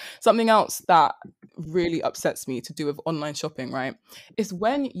much. Something else that really upsets me to do with online shopping, right, is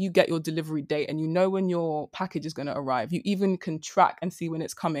when you get your delivery date and you know when your package is going to arrive. You even can track and see when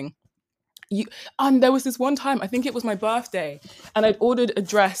it's coming. And there was this one time, I think it was my birthday, and I'd ordered a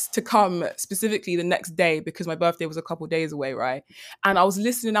dress to come specifically the next day because my birthday was a couple days away, right? And I was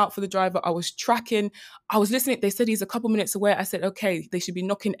listening out for the driver. I was tracking. I was listening. They said he's a couple minutes away. I said, okay, they should be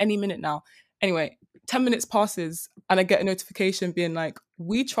knocking any minute now. Anyway, 10 minutes passes and I get a notification being like,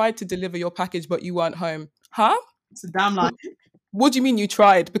 we tried to deliver your package, but you weren't home. Huh? It's a damn lie. What do you mean you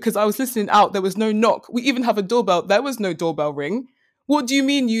tried? Because I was listening out. There was no knock. We even have a doorbell. There was no doorbell ring. What do you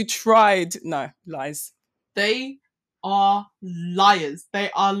mean you tried? No, lies. They are liars.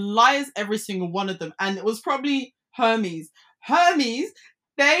 They are liars, every single one of them. And it was probably Hermes. Hermes,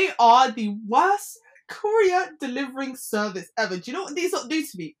 they are the worst courier delivering service ever. Do you know what these lot do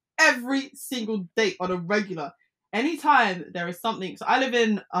to me? Every single day on a regular. Anytime there is something. So I live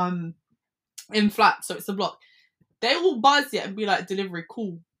in flat, so it's a block. They will buzz it and be like, delivery,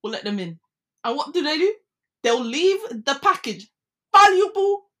 cool, we'll let them in. And what do? They'll leave the package.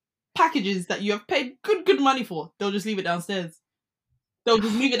 Valuable packages that you have paid good money for. They'll just leave it downstairs. They'll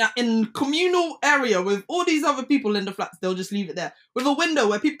just leave it in communal area with all these other people in the flats. They'll just leave it there. With a window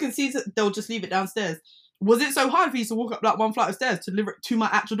where people can see it, they'll just leave it downstairs. Was it so hard for you to walk up that one flight of stairs to deliver it to my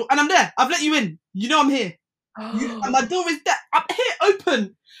actual door? And I'm there. I've let you in. You know I'm here. And my door is there. I'm here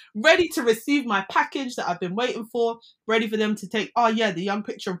open, ready to receive my package that I've been waiting for, ready for them to take, oh yeah, the young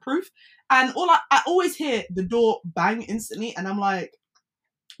picture of proof. And I always hear the door bang instantly, and I'm like,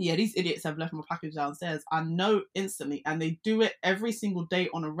 yeah, these idiots have left my package downstairs. I know instantly, and they do it every single day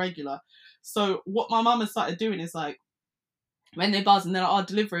on a regular. So what my mum has started doing is like, when they buzz and they're like, oh,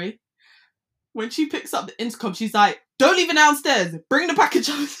 delivery, when she picks up the intercom, she's like, don't leave it downstairs, bring the package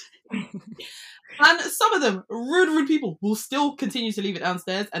up. And some of them, rude people, will still continue to leave it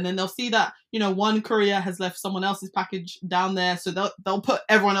downstairs, and then they'll see that, you know, one courier has left someone else's package down there, so they'll put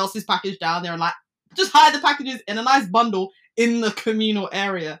everyone else's package down there and like just hide the packages in a nice bundle in the communal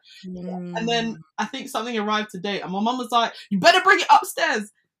area. And then I think something arrived today, and my mum was like, you better bring it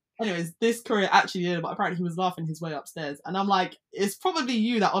upstairs. Anyways, this courier actually did, but apparently he was laughing his way upstairs. And I'm like, it's probably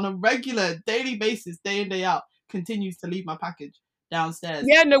you that on a regular daily basis, day in, day out, continues to leave my package downstairs.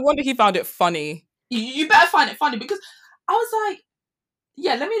 Yeah, no wonder he found it funny. You better find it funny, because I was like,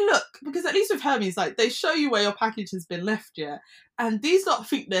 yeah, let me look, because at least with Hermes, like, they show you where your package has been left, yeah, and these lot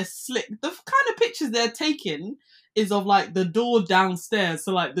think they're slick. The kind of pictures they're taking is of like the door downstairs,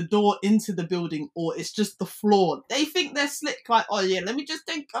 so like the door into the building, or it's just the floor. They think they're slick, like, oh yeah, let me just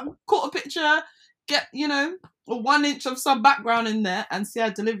take a quarter picture, get, you know, a 1 inch of some background in there and see I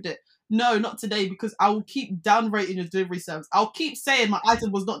delivered it. No, not today, because I will keep downrating your delivery service. I'll keep saying my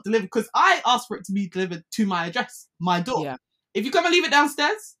item was not delivered because I asked for it to be delivered to my address, my door. Yeah. If you come and leave it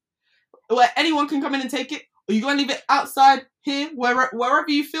downstairs, where anyone can come in and take it, or you go and leave it outside here, wherever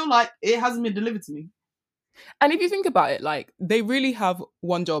you feel like it hasn't been delivered to me. And if you think about it, like, they really have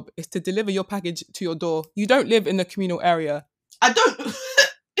one job, is to deliver your package to your door. You don't live in the communal area. I don't.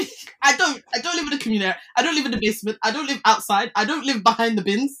 I don't live in the communal area. I don't live in the basement. I don't live outside. I don't live behind the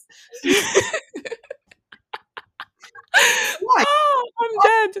bins. Why? Oh,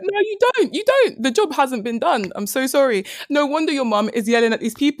 I'm dead. No, you don't. You don't. The job hasn't been done. I'm so sorry. No wonder your mum is yelling at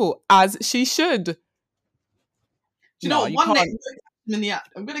these people, as she should. Do you know what? One day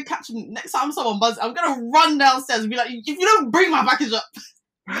I'm going to catch him next time someone buzzes. I'm going to run downstairs and be like, if you don't bring my package up,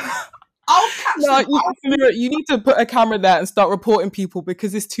 I'll catch them. You need to put a camera there and start reporting people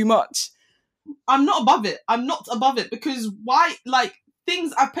because it's too much. I'm not above it. I'm not above it because why? Like,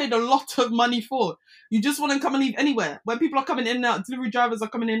 things I've paid a lot of money for. You just want to come and leave anywhere. When people are coming in and out, delivery drivers are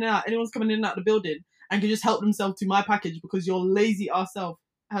coming in and out, anyone's coming in and out of the building and can just help themselves to my package because your lazy ass self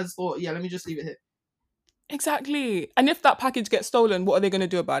has thought, yeah, let me just leave it here. Exactly. And if that package gets stolen, what are they going to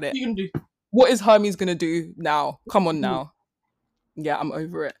do about it? What are you going to do? What is Hermes going to do now? Come on now. Yeah, I'm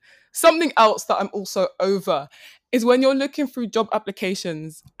over it. Something else that I'm also over is when you're looking through job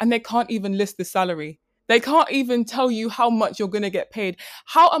applications and they can't even list the salary. They can't even tell you how much you're going to get paid.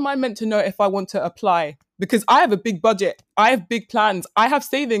 How am I meant to know if I want to apply? Because I have a big budget. I have big plans. I have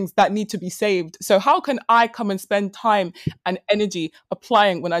savings that need to be saved. So how can I come and spend time and energy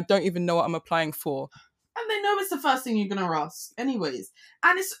applying when I don't even know what I'm applying for? And they know it's the first thing you're going to ask anyways.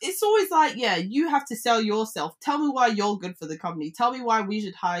 And it's always like, yeah, you have to sell yourself. Tell me why you're good for the company. Tell me why we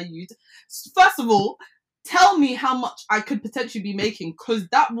should hire you. First of all, tell me how much I could potentially be making, because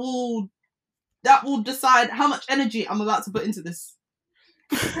that will decide how much energy I'm about to put into this.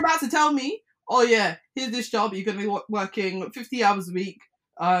 You're about to tell me, oh yeah, here's this job, you're going to be working 50 hours a week.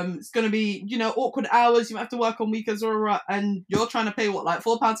 It's going to be, awkward hours. You might have to work on weekends and you're trying to pay what, like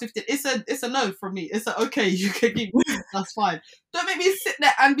 £4.50? It's a no from me. It's a okay. You can keep. That's fine. Don't make me sit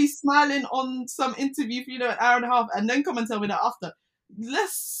there and be smiling on some interview for an hour and a half and then come and tell me that after.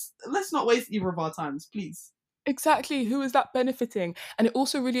 Let's not waste either of our times, please. Exactly. Who is that benefiting? And it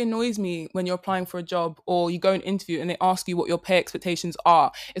also really annoys me when you're applying for a job or you go and interview and they ask you what your pay expectations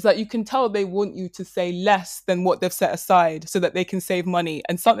are. It's like you can tell they want you to say less than what they've set aside so that they can save money.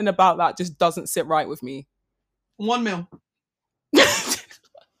 And something about that just doesn't sit right with me. 1 mil.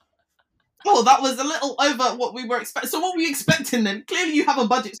 Oh, that was a little over what we were expecting. So what were you expecting then? Clearly you have a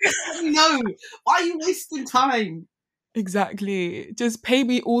budget. So let me know. Why are you wasting time? Exactly. Just pay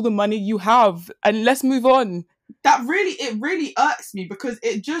me all the money you have and let's move on. It really irks me because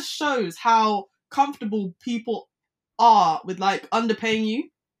it just shows how comfortable people are with like underpaying you.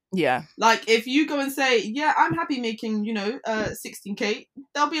 Yeah. Like if you go and say, yeah, I'm happy making, 16k,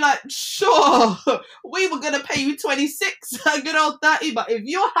 they'll be like, sure, we were going to pay you 26, a good old 30, but if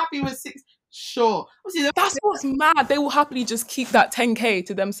you're happy with 6, sure. That's what's mad. They will happily just keep that 10k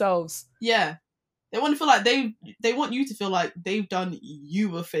to themselves. Yeah. They want to feel like they want you to feel like they've done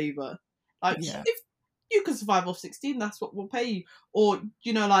you a favor. Like if you can survive off 16, that's what we'll pay you. Or,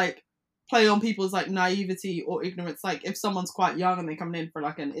 like play on people's like naivety or ignorance. Like if someone's quite young and they're coming in for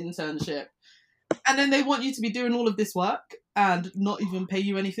like an internship and then they want you to be doing all of this work and not even pay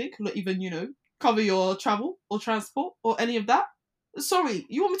you anything, not even, cover your travel or transport or any of that. Sorry,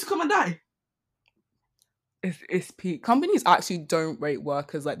 you want me to come and die? It's peak. Companies actually don't rate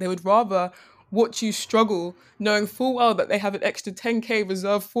workers. Like they would rather watch you struggle knowing full well that they have an extra 10k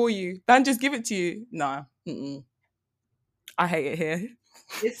reserved for you than just give it to you. Nah. Mm-mm. I hate it here.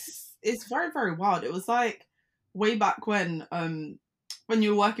 It's very, very wild. It was like way back when you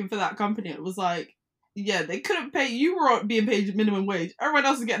were working for that company, it was like, yeah, they couldn't pay. You were being paid minimum wage. Everyone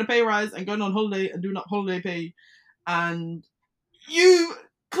else is getting a pay rise and going on holiday and doing up holiday pay. And you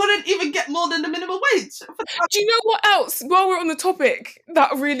couldn't even get more than the minimum wage. Do you know what else? While we're on the topic,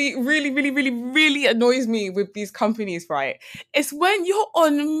 that really, really, really, really, really annoys me with these companies, right? It's when you're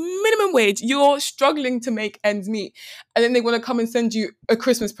on minimum wage, you're struggling to make ends meet, and then they want to come and send you a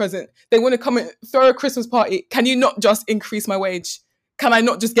Christmas present. They want to come and throw a Christmas party. Can you not just increase my wage? Can I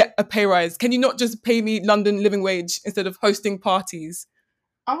not just get a pay rise? Can you not just pay me London living wage instead of hosting parties?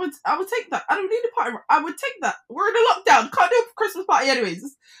 I would take that. I don't need a party. I would take that. We're in a lockdown. Can't do a Christmas party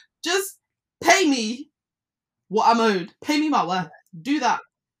anyways. Just pay me what I'm owed. Pay me my worth. Do that.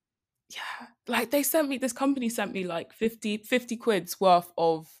 Yeah. Like this company sent me like 50 quids worth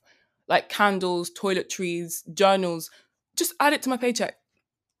of like candles, toiletries, journals. Just add it to my paycheck.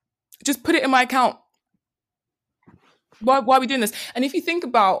 Just put it in my account. Why are we doing this? And if you think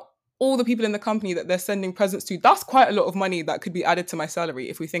about all the people in the company that they're sending presents to, that's quite a lot of money that could be added to my salary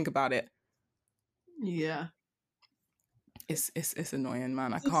if we think about it. Yeah. It's annoying,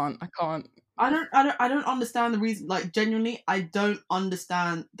 man. I can't. I don't understand the reason. Like genuinely, I don't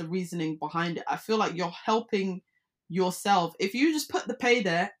understand the reasoning behind it. I feel like you're helping yourself. If you just put the pay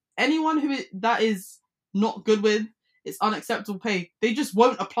there, anyone that is not good with it's unacceptable pay, they just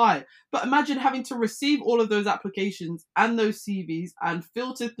won't apply. But imagine having to receive all of those applications and those CVs and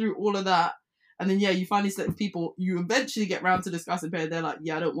filter through all of that. And then, you finally select people. You eventually get round to discussing pay. They're like,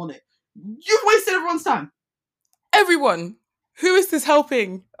 yeah, I don't want it. You've wasted everyone's time. Everyone. Who is this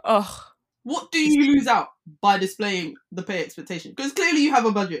helping? Ugh. What do you lose out by displaying the pay expectation? Because clearly you have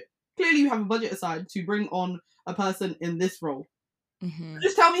a budget. Clearly you have a budget aside to bring on a person in this role. Mm-hmm.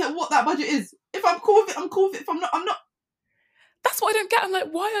 Just tell me what that budget is. If I'm cool with it, I'm cool with it. If I'm not, I'm not. That's what I don't get. I'm like,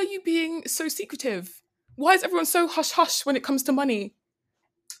 why are you being so secretive? Why is everyone so hush hush when it comes to money?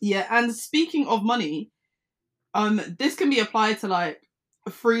 Yeah, and speaking of money, this can be applied to like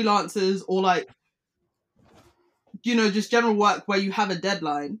freelancers or like, you know, just general work where you have a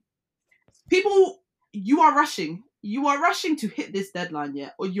deadline. People, you are rushing. You are rushing to hit this deadline,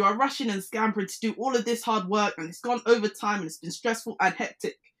 yeah? Or you are rushing and scampering to do all of this hard work and it's gone over time and it's been stressful and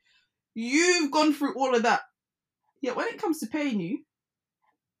hectic. You've gone through all of that. Yet when it comes to paying you,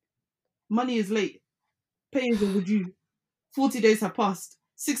 money is late. Pay is overdue. 40 days have passed.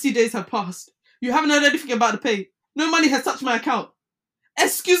 60 days have passed. You haven't heard anything about the pay. No money has touched my account.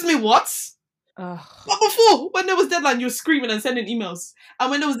 Excuse me, what? But before, when there was deadline, you were screaming and sending emails.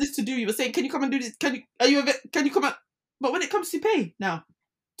 And when there was this to do, you were saying, can you come and do this? Can you come out? But when it comes to pay now,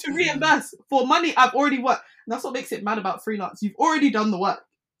 to reimburse for money I've already worked, and that's what makes it mad about freelance. You've already done the work.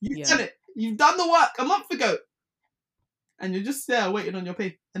 You've done it. You've done the work a month ago. And you're just there waiting on your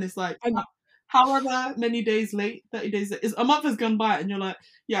pay. And it's like, however many days late, 30 days late, a month has gone by and you're like,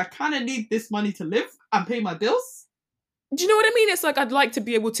 yeah, I kind of need this money to live and pay my bills. Do you know what I mean? It's like, I'd like to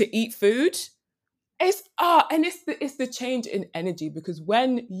be able to eat food. It's the change in energy, because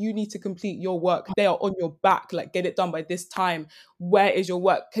when you need to complete your work, they are on your back, like, get it done by this time. Where is your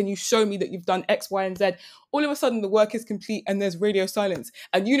work? Can you show me that you've done X, Y, and Z? All of a sudden the work is complete and there's radio silence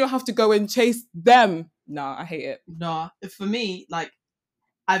and you don't have to go and chase them. Nah, I hate it. Nah, for me, like,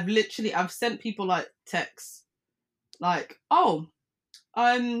 I've sent people like texts like, oh,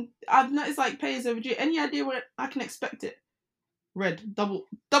 I've noticed like pay is overdue. Any idea when I can expect it? Red, double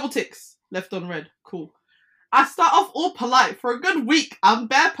ticks left on red. Cool. I start off all polite for a good week. I'm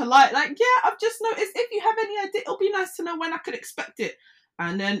bare polite. Like, yeah, I've just noticed. If you have any idea, it'll be nice to know when I could expect it.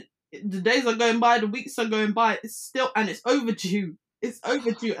 And then the days are going by, the weeks are going by. It's overdue. It's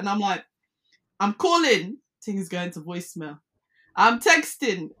overdue. And I'm like, I'm calling. Things going to voicemail. I'm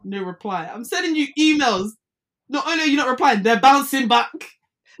texting. No reply. I'm sending you emails. Not only are you not replying, they're bouncing back.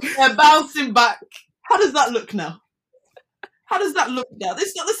 They're bouncing back. How does that look now? How does that look now?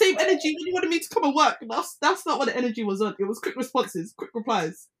 It's not the same energy when you wanted me to come and work. That's not what the energy was on. It was quick responses, quick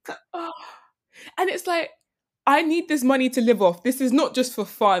replies. And it's like, I need this money to live off. This is not just for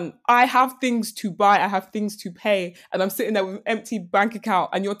fun. I have things to buy. I have things to pay. And I'm sitting there with an empty bank account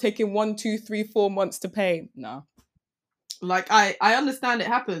and you're taking 1, 2, 3, 4 months to pay. No. Like, I understand it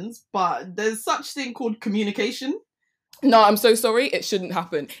happens, but there's such thing called communication. No, I'm so sorry. It shouldn't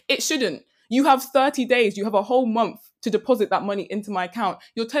happen. It shouldn't. You have 30 days. You have a whole month to deposit that money into my account.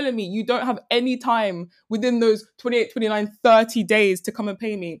 You're telling me you don't have any time within those 28, 29, 30 days to come and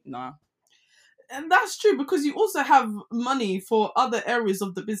pay me? Nah. And that's true, because you also have money for other areas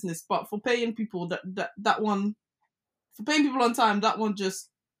of the business, but for paying people that one, for paying people on time, that one just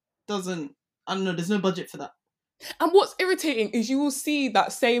doesn't, I don't know, there's no budget for that. And what's irritating is you will see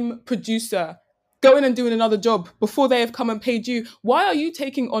that same producer going and doing another job before they have come and paid you. Why are you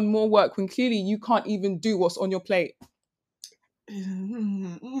taking on more work when clearly you can't even do what's on your plate?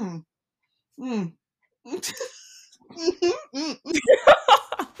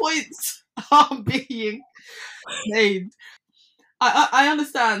 Points are being made. I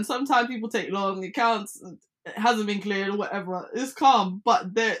understand. Sometimes people take long. Accounts, it hasn't been cleared or whatever. It's calm,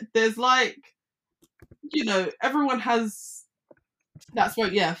 but there's like, you know, everyone has. That's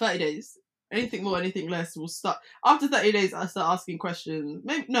right. Yeah, 30 days. Anything more, anything less, will start after 30 days. I start asking questions.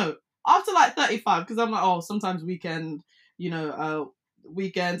 Maybe no, after like 35, because I'm like, oh, sometimes weekend, you know,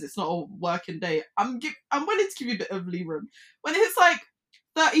 weekends, it's not a working day. I'm willing to give you a bit of leeway. When it's like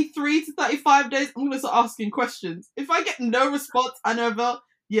 33 to 35 days, I'm gonna start asking questions. If I get no response, I know,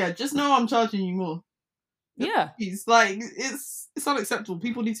 yeah, just know I'm charging you more. Yeah, it's like it's unacceptable.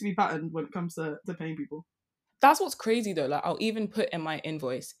 People need to be patterned when it comes to paying people. That's what's crazy though. Like, I'll even put in my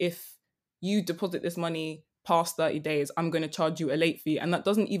invoice, if you deposit this money past 30 days, I'm going to charge you a late fee. And that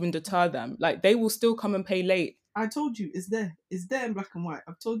doesn't even deter them. Like, they will still come and pay late. I told you, it's there. It's there in black and white.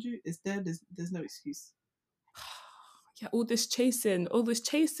 I've told you, it's there. There's no excuse. Yeah, all this chasing.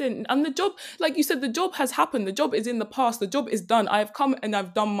 And the job, like you said, the job has happened. The job is in the past. The job is done. I've come and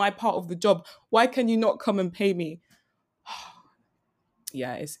I've done my part of the job. Why can you not come and pay me?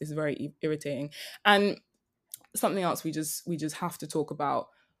 Yeah, it's very irritating. And something else we just have to talk about.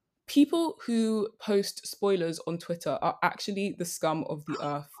 People who post spoilers on Twitter are actually the scum of the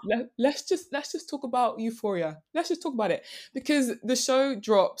earth. Let's just talk about Euphoria. Let's just talk about it, because the show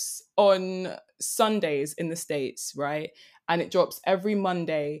drops on Sundays in the States, right? And it drops every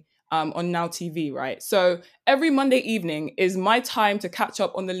Monday on Now TV, right? So every Monday evening is my time to catch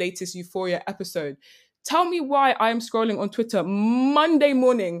up on the latest Euphoria episode. Tell me why I'm scrolling on Twitter Monday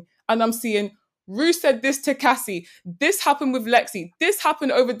morning and I'm seeing Rue said this to Cassie. This happened with Lexi. This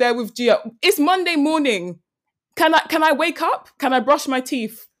happened over there with Gia. It's Monday morning. Can I wake up? Can I brush my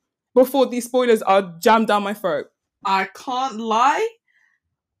teeth before these spoilers are jammed down my throat? I can't lie.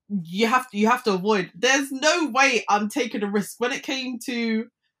 You have to avoid. There's no way I'm taking a risk when it came to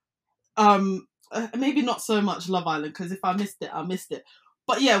maybe not so much Love Island, because if I missed it, I missed it.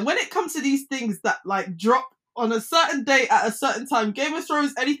 But yeah, when it comes to these things that like drop on a certain day at a certain time, Game of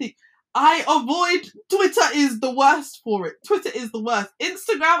Thrones, anything, I avoid. Twitter is the worst for it. Twitter is the worst.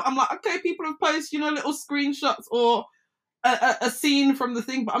 Instagram, I'm like, okay, people have posted, little screenshots or a scene from the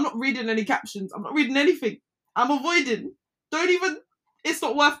thing, but I'm not reading any captions. I'm not reading anything. I'm avoiding. Don't even. It's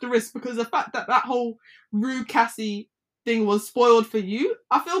not worth the risk, because the fact that whole Rue Cassie thing was spoiled for you,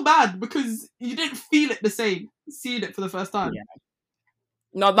 I feel bad because you didn't feel it the same seeing it for the first time. Yeah.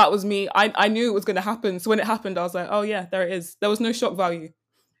 No, that was me. I knew it was going to happen. So when it happened, I was like, oh yeah, there it is. There was no shock value.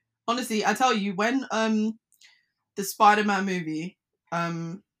 Honestly, I tell you, when the Spider-Man movie,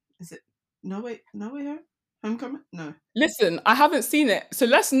 is it No Way Home? Homecoming? No. Listen, I haven't seen it, so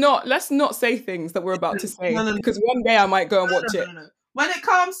let's not say things that we're about to say, because one day I might go and watch it. No. When it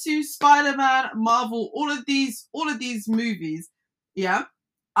comes to Spider-Man, Marvel, all of these movies, yeah,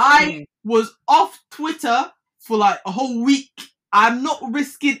 I was off Twitter for like a whole week. I'm not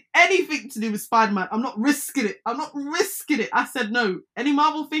risking anything to do with Spider-Man. I'm not risking it. I said no. Any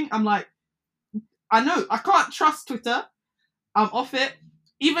Marvel thing, I'm like, I know I can't trust Twitter. I'm off it.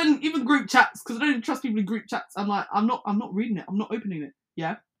 Even group chats, because I don't even trust people in group chats. I'm like, I'm not reading it. I'm not opening it.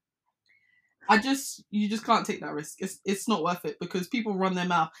 Yeah. You just can't take that risk. It's not worth it, because people run their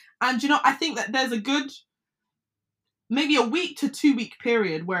mouth. And I think that there's a good, maybe a week to 2 week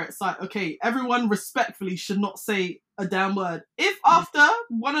period where it's like, okay, everyone respectfully should not say a damn word. If after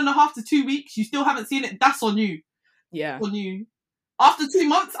 1.5 to 2 weeks you still haven't seen it, that's on you. Yeah. On you. After 2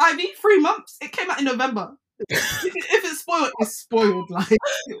 months, Ivy, 3 months, it came out in November. If it's spoiled, it's spoiled. Like,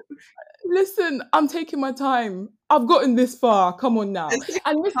 listen, I'm taking my time. I've gotten this far. Come on now. And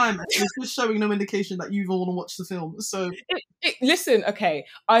it's just showing no indication that you even want to watch the film. So listen, okay,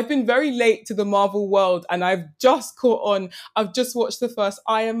 I've been very late to the Marvel world, and I've just caught on. I've just watched the first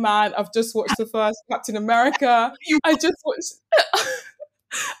Iron Man. I've just watched the first Captain America. I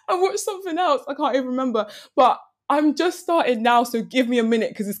watched something else. I can't even remember, but I'm just started now, so give me a minute,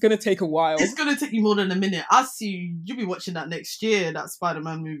 because it's going to take a while. It's going to take you more than a minute. I see you'll be watching that next year, that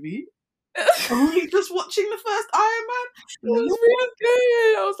Spider-Man movie. Only just watching the first Iron Man? It was really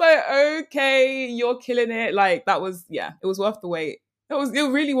good. I was like, okay, you're killing it. Like, that was, yeah, it was worth the wait. It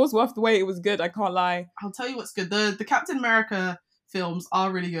really was worth the wait. It was good, I can't lie. I'll tell you what's good. The Captain America films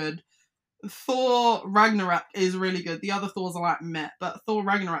are really good. Thor Ragnarok is really good. The other Thors are like meh, but Thor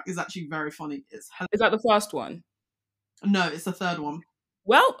Ragnarok is actually very funny. Is that the first one? No, it's the third one.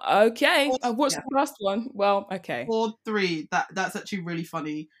 Well, okay. I've watched the first one. Well, okay. Thor 3, that's actually really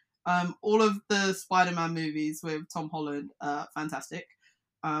funny. All of the Spider-Man movies with Tom Holland, fantastic.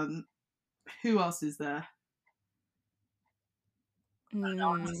 Who else is there? I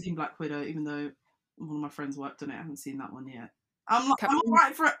haven't seen Black Widow, even though one of my friends worked on it. I haven't seen that one yet. I'm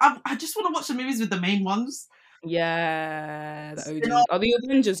alright for it. I just want to watch the movies with the main ones. Yeah, the OGs. Are the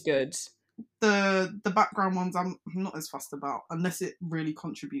Avengers good? The background ones I'm not as fussed about, unless it really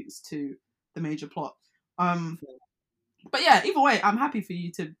contributes to the major plot. But yeah, either way, I'm happy for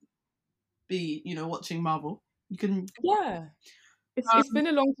you to be, watching Marvel. You can. Yeah, it's been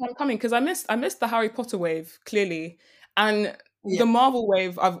a long time coming, because I missed the Harry Potter wave, clearly, and the Marvel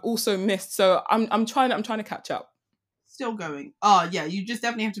wave I've also missed. So I'm trying to catch up. Still going. Oh yeah, you just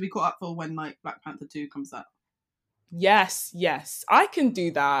definitely have to be caught up for when like Black Panther 2 comes out. Yes, I can do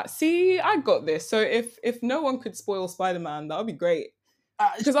that. See, I got this. So if no one could spoil Spider-Man, that would be great,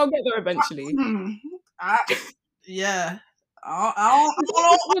 because I'll get there eventually. Yeah. I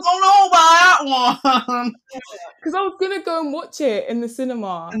don't know about that one. Because I was gonna go and watch it in the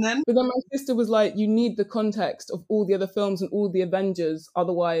cinema, but then my sister was like, "You need the context of all the other films and all the Avengers,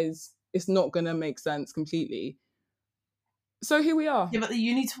 otherwise it's not gonna make sense completely." So here we are. Yeah, but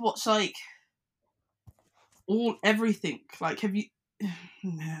you need to watch like everything. Like, have you?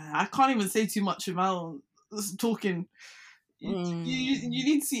 I can't even say too much about talking. You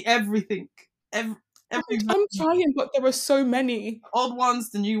need to see everything. I'm trying, but there are so many old ones,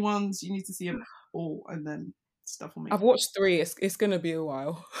 the new ones. You need to see them all, and then stuff will make. I've watched 3. It's gonna be a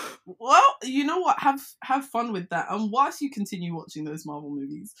while. Well, you know what? Have fun with that, and whilst you continue watching those Marvel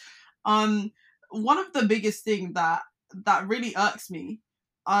movies, one of the biggest thing that really irks me,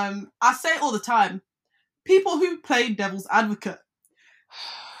 I say it all the time, people who play devil's advocate.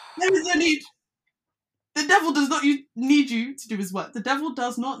 There is no need. The devil does not need you to do his work. The devil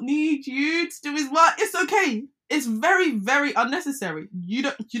does not need you to do his work. It's okay. It's very, very unnecessary. You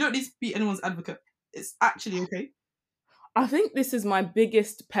don't need to be anyone's advocate. It's actually okay. I think this is my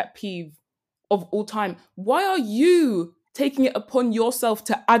biggest pet peeve of all time. Why are you taking it upon yourself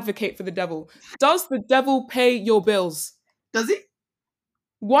to advocate for the devil? Does the devil pay your bills? Does he?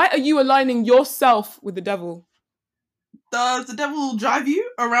 Why are you aligning yourself with the devil? Does the devil drive you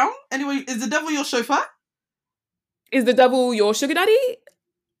around? Anyway, is the devil your chauffeur? Is the devil your sugar daddy?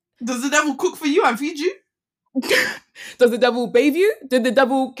 Does the devil cook for you and feed you? Does the devil bathe you? Did the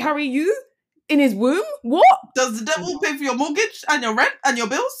devil carry you in his womb? What? Does the devil pay for your mortgage and your rent and your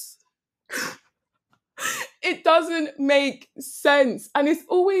bills? It doesn't make sense. And it's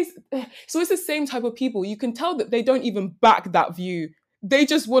always the same type of people. You can tell that they don't even back that view. They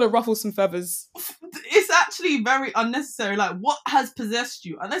just want to ruffle some feathers. It's actually very unnecessary. Like, what has possessed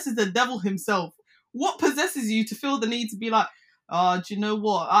you? Unless it's the devil himself. What possesses you to feel the need to be like, do you know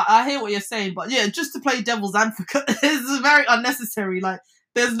what? I hear what you're saying, but yeah, just to play devil's advocate is very unnecessary. Like,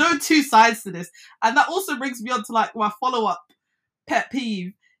 there's no two sides to this. And that also brings me on to like my follow-up pet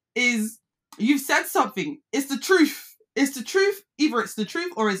peeve is you've said something. It's the truth. It's the truth. Either it's the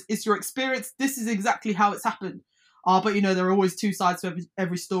truth or it's your experience. This is exactly how it's happened. But you know, there are always two sides to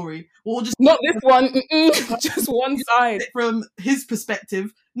every story. Or just not this one. Just one side. From his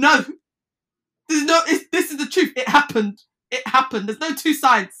perspective. No. This is the truth. It happened. It happened. There's no two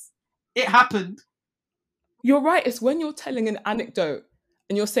sides. It happened. You're right. It's when you're telling an anecdote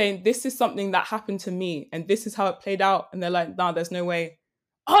and you're saying, this is something that happened to me and this is how it played out. And they're like, nah, there's no way.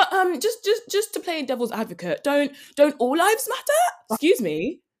 Just to play devil's advocate. Don't all lives matter? Excuse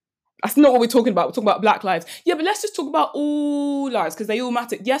me. That's not what we're talking about. We're talking about Black lives. Yeah, but let's just talk about all lives because they all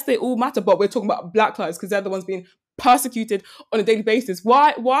matter. Yes, they all matter, but we're talking about Black lives because they're the ones being persecuted on a daily basis.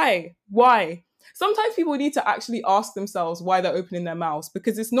 Why? Sometimes people need to actually ask themselves why they're opening their mouths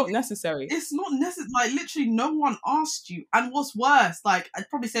because it's not necessary. It's not necessary. Like, literally, no one asked you. And what's worse, like, I'd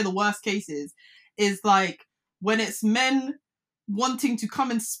probably say the worst cases is like when it's men wanting to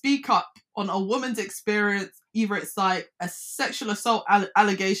come and speak up on a woman's experience, either it's like a sexual assault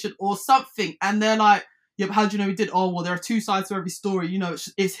allegation or something, and they're like, yeah, but how do you know he did? Oh, well, there are two sides to every story. You know,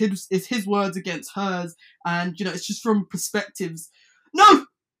 it's his words against hers, and you know, it's just from perspectives. No,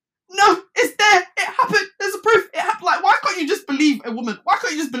 it's there. It happened. There's a proof. It happened. Like, why can't you just believe a woman? Why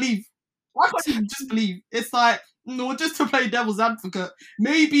can't you just believe? Why can't you just believe? It's like, no, just to play devil's advocate.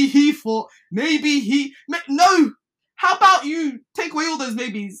 Maybe he thought. No. How about you take away all those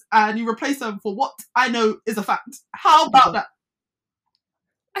maybes and you replace them for what I know is a fact? How about that?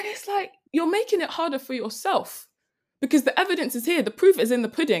 And it's like, you're making it harder for yourself because the evidence is here. The proof is in the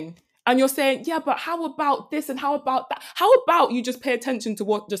pudding. And you're saying, yeah, but how about this and how about that? How about you just pay attention to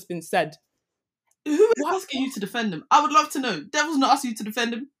what just been said? Who is asking you to defend him? I would love to know. Devil's not asking you to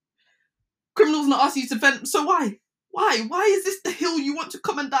defend him. Criminal's not asking you to defend him. So why? Why is this the hill you want to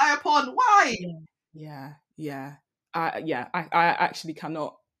come and die upon? Why? Yeah. I actually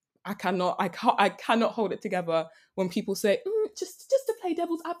cannot. I cannot hold it together when people say, just to play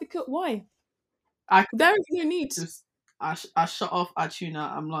devil's advocate. Why? There is no need. I shut off. I tune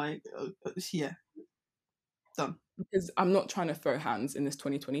out. I'm like, yeah, done. Because I'm not trying to throw hands in this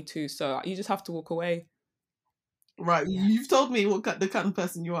 2022. So you just have to walk away. Right. Yeah. You've told me the kind of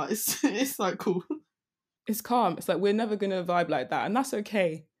person you are. It's like cool. It's calm. It's like we're never gonna vibe like that, and that's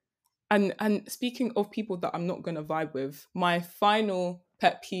okay. And speaking of people that I'm not gonna vibe with, my final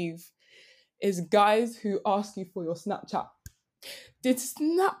pet peeve is guys who ask you for your Snapchat. Did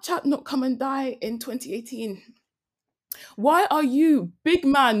Snapchat not come and die in 2018? Why are you, big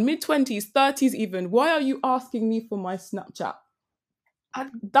man, mid-20s, 30s even, why are you asking me for my Snapchat?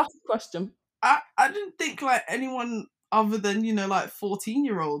 That's the question. I didn't think like anyone other than, you know, like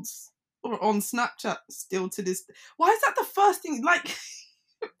 14-year-olds are on Snapchat still to this. Why is that the first thing? Like,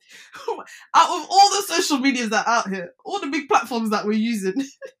 out of all the social medias that are out here, all the big platforms that we're using,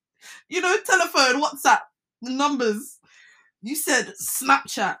 you know, telephone, WhatsApp, numbers, you said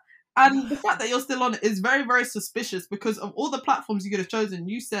Snapchat. And the fact that you're still on it is very, very suspicious because of all the platforms you could have chosen.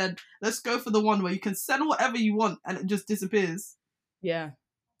 You said, let's go for the one where you can send whatever you want and it just disappears. Yeah.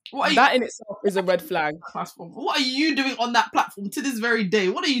 That in itself is a red flag. Platform. What are you doing on that platform to this very day?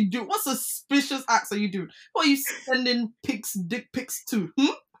 What are you doing? What suspicious acts are you doing? What are you sending dick pics to?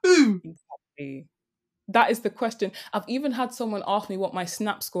 Who? Exactly. That is the question. I've even had someone ask me what my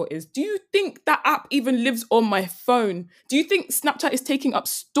Snap score is. Do you think that app even lives on my phone? Do you think Snapchat is taking up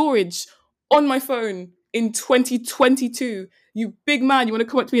storage on my phone in 2022? You big man, you want to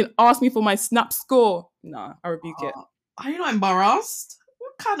come up to me and ask me for my Snap score? Nah, I rebuke it. Are you not embarrassed?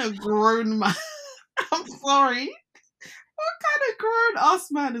 What kind of grown man? I'm sorry. What kind of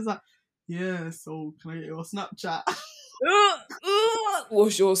grown-ass man is that? Yeah, so can I get your Snapchat?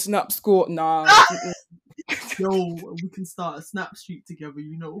 What's your snap score? Nah. Yo, we can start a Snap streak together,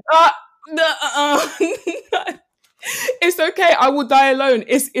 you know. It's okay. I will die alone.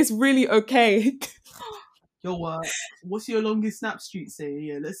 It's really okay. Yo, what's your longest Snap streak say?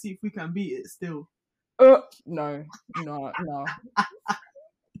 Yeah, let's see if we can beat it still. No.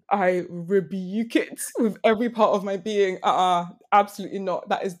 I rebuke it with every part of my being. Absolutely not.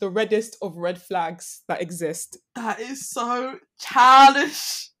 That is the reddest of red flags that exist. That is so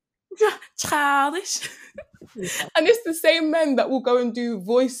childish. Childish. And it's the same men that will go and do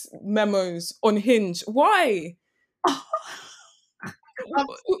voice memos on Hinge. Why? I'm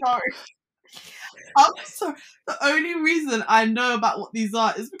sorry. I'm sorry. The only reason I know about what these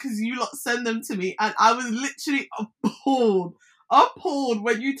are is because you lot send them to me, and I was literally appalled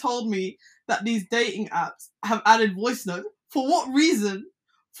when you told me that these dating apps have added voice notes. For what reason?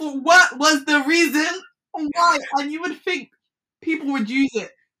 For what was the reason? Why? And you would think people would use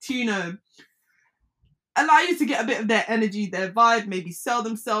it to, you know, allow you to get a bit of their energy, their vibe, maybe sell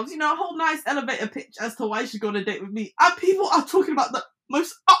themselves, you know, a whole nice elevator pitch as to why you should go on a date with me. And people are talking about the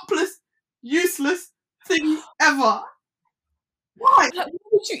most useless, useless things ever. Why? Like, why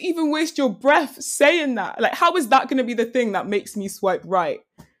would you even waste your breath saying that? Like, how is that going to be the thing that makes me swipe right?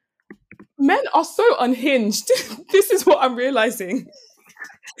 Men are so unhinged. This is what I'm realizing.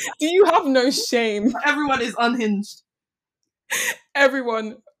 Do you have no shame? Everyone is unhinged.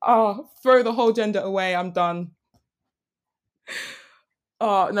 Everyone, throw the whole gender away. I'm done.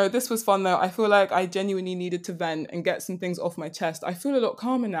 No, this was fun though. I feel like I genuinely needed to vent and get some things off my chest. I feel a lot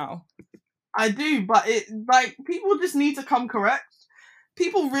calmer now. I do, but people just need to come correct.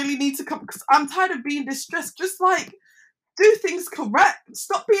 People really need to come, because I'm tired of being distressed. Just do things correct.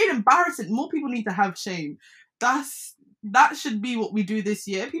 Stop being embarrassing. More people need to have shame. That should be what we do this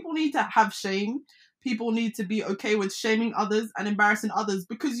year. People need to have shame. People need to be okay with shaming others and embarrassing others,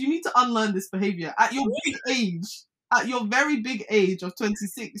 because you need to unlearn this behavior. At your big age, at your very big age of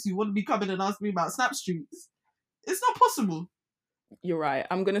 26, you want to be coming and asking me about Snap streaks. It's not possible. You're right.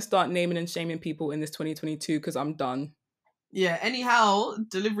 I'm going to start naming and shaming people in this 2022 because I'm done. Yeah, anyhow,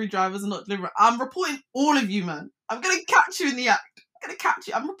 delivery drivers are not delivering. I'm reporting all of you, man. I'm going to catch you in the act. I'm going to catch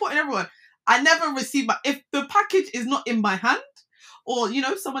you. I'm reporting everyone. I never receive if the package is not in my hand, or, you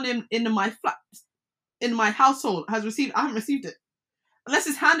know, someone in my flat, in my household has received, I haven't received it. Unless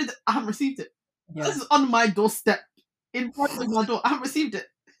it's handed, I haven't received it. Yeah. Unless it's on my doorstep, in front of my door, I haven't received it.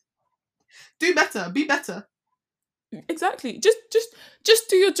 Do better. Be better. Exactly. Just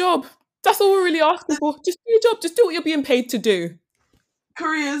do your job. That's all we're really asking for. Just do your job. Just do what you're being paid to do.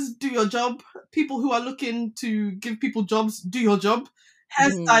 Couriers, do your job. People who are looking to give people jobs, do your job.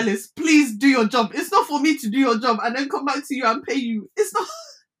 Hairstylists, please do your job. It's not for me to do your job and then come back to you and pay you. It's not.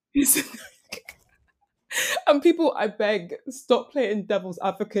 And people, I beg, stop playing devil's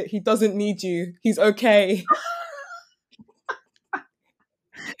advocate. He doesn't need you. He's okay.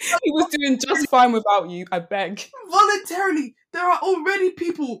 He was doing just fine without you, I beg. Voluntarily, there are already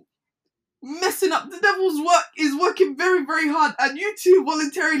people messing up. The devil's work is working very, very hard, and you two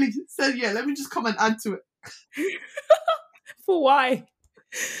voluntarily said, yeah, let me just come and add to it. For why?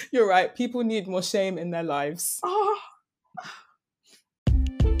 You're right, people need more shame in their lives. Oh.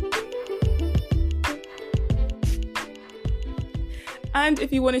 And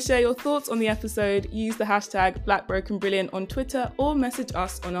if you want to share your thoughts on the episode, use the hashtag BlackBrokenBrilliant on Twitter or message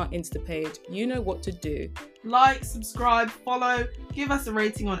us on our Insta page. You know what to do. Like, subscribe, follow, give us a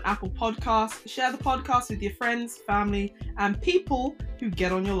rating on Apple Podcasts, share the podcast with your friends, family, and people who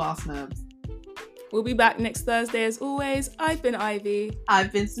get on your last nerves. We'll be back next Thursday as always. I've been Ivy.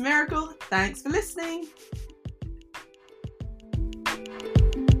 I've been Miracle. Thanks for listening.